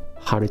for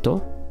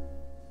Haruto.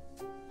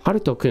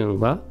 Haruto-kun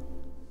wa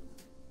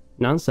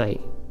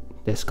nansai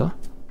desu ka?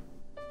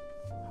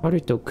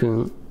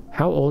 Haruto-kun,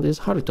 how old is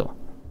Haruto?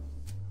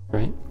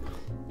 Right?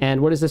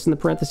 And what is this in the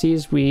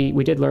parentheses? We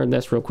did learn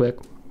this real quick.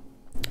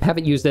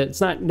 Haven't used it.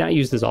 It's not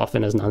used as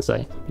often as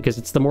nansai because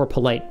it's the more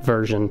polite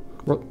version,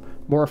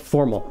 more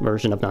formal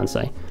version of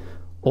nansai.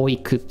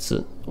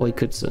 Oikutsu,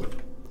 oikutsu.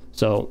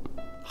 So,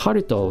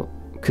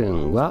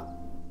 Haruto-kun wa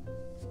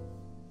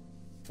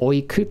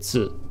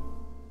oikutsu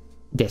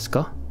desu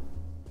ka?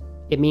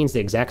 It means the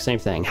exact same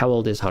thing. How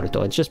old is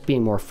Haruto? It's just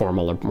being more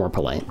formal or more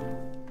polite.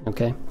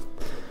 Okay?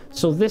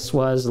 So this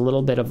was a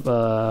little bit of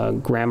a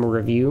grammar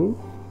review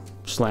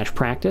 /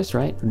 practice,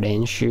 right?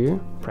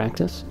 Renshu,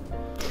 practice.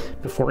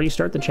 Before you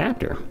start the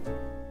chapter.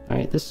 All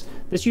right, this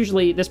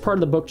part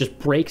of the book just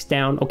breaks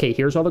down, okay,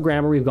 here's all the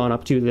grammar we've gone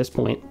up to this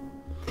point.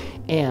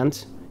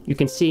 And you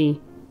can see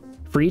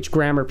for each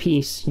grammar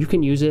piece, you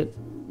can use it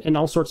in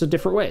all sorts of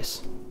different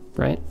ways,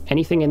 right?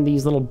 Anything in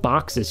these little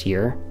boxes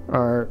here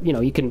are,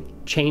 you can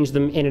change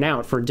them in and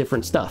out for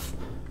different stuff.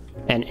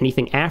 And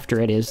anything after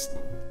it is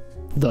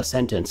the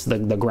sentence, the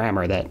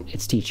grammar that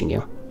it's teaching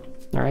you.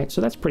 All right, so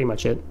that's pretty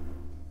much it.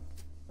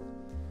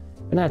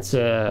 And that's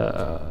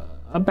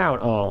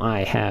about all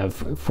I have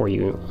for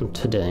you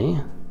today.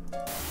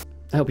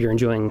 I hope you're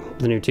enjoying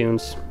the new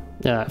tunes.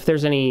 If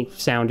there's any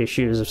sound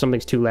issues, if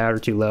something's too loud or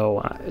too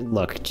low,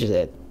 look,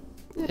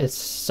 it's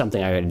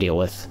something I gotta deal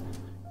with,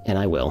 and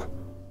I will.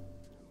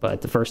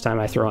 But the first time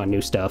I throw on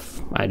new stuff,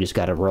 I just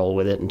gotta roll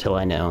with it until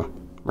I know,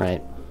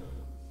 right?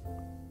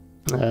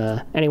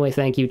 Anyway,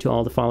 thank you to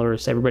all the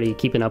followers, everybody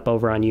keeping up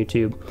over on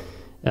YouTube.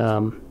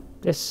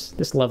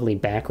 This lovely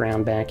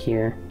background back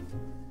here,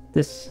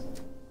 this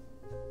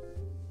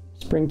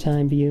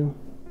springtime view,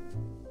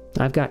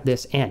 I've got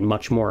this and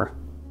much more.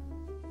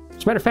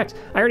 As a matter of fact,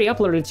 I already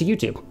uploaded it to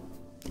YouTube,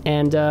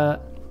 and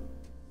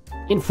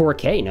in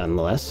 4K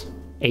nonetheless,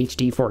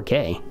 HD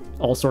 4K,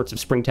 all sorts of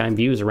springtime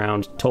views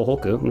around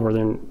Tohoku,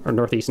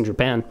 northeastern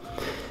Japan.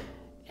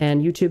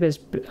 And YouTube has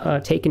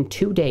taken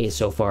 2 days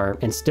so far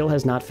and still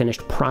has not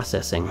finished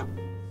processing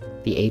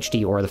the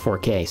HD or the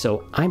 4K.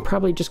 So I'm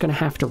probably just going to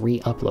have to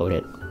re-upload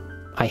it.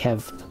 I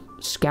have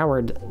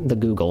scoured the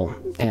Google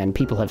and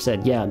people have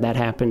said, yeah, that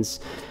happens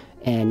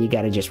and you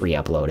got to just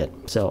re-upload it.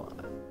 So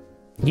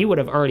you would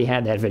have already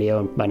had that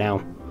video by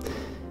now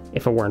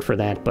if it weren't for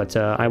that. But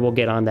I will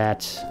get on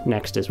that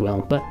next as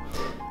well. But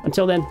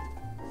until then,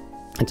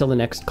 until the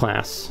next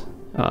class,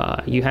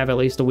 you have at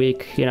least a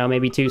week,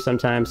 maybe 2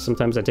 sometimes.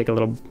 Sometimes I take a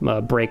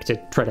little break to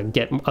try to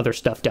get other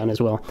stuff done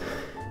as well.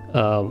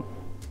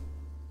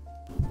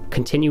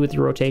 Continue with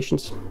your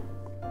rotations.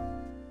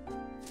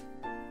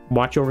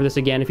 Watch over this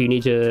again if you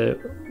need to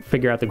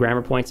figure out the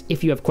grammar points.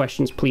 If you have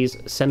questions, please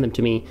send them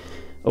to me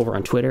over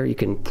on Twitter. You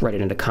can write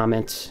it in the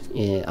comments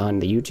on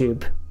the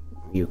YouTube.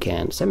 You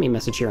can send me a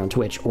message here on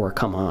Twitch or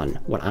come on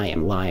when I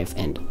am live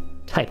and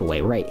type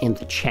away right in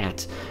the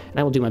chat. And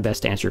I will do my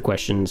best to answer your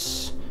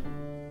questions.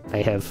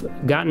 I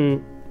have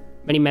gotten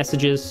many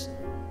messages,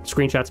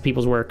 screenshots of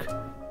people's work.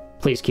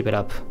 Please keep it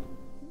up.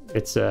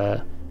 It's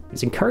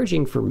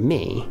encouraging for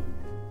me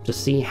to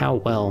see how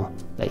well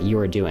that you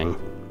are doing,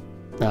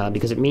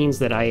 because it means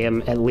that I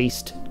am at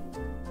least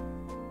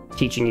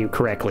teaching you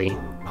correctly,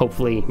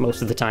 hopefully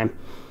most of the time.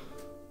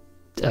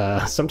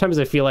 Sometimes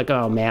I feel like,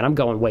 oh man, I'm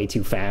going way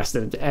too fast.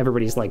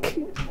 Everybody's like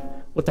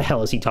What the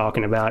hell is he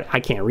talking about? I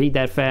can't read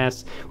that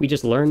fast. We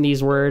just learned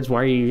these words.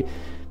 Why are you...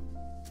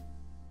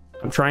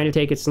 I'm trying to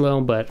take it slow,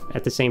 but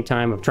at the same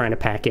time, I'm trying to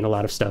pack in a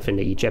lot of stuff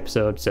into each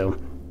episode, so...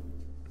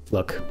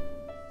 Look.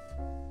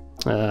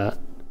 We're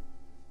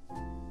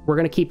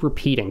gonna keep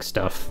repeating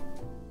stuff.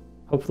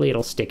 Hopefully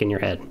it'll stick in your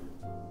head.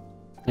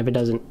 If it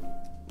doesn't,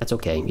 that's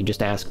okay. You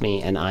just ask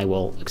me, and I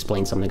will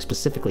explain something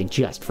specifically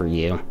just for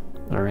you.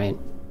 Alright?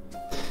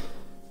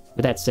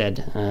 With that said,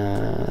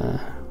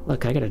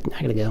 look, I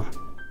gotta go.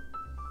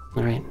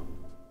 Alright?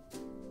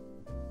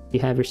 You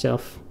have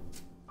yourself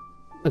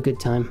a good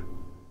time.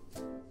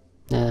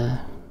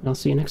 I'll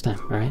see you next time,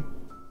 alright?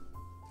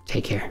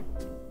 Take care.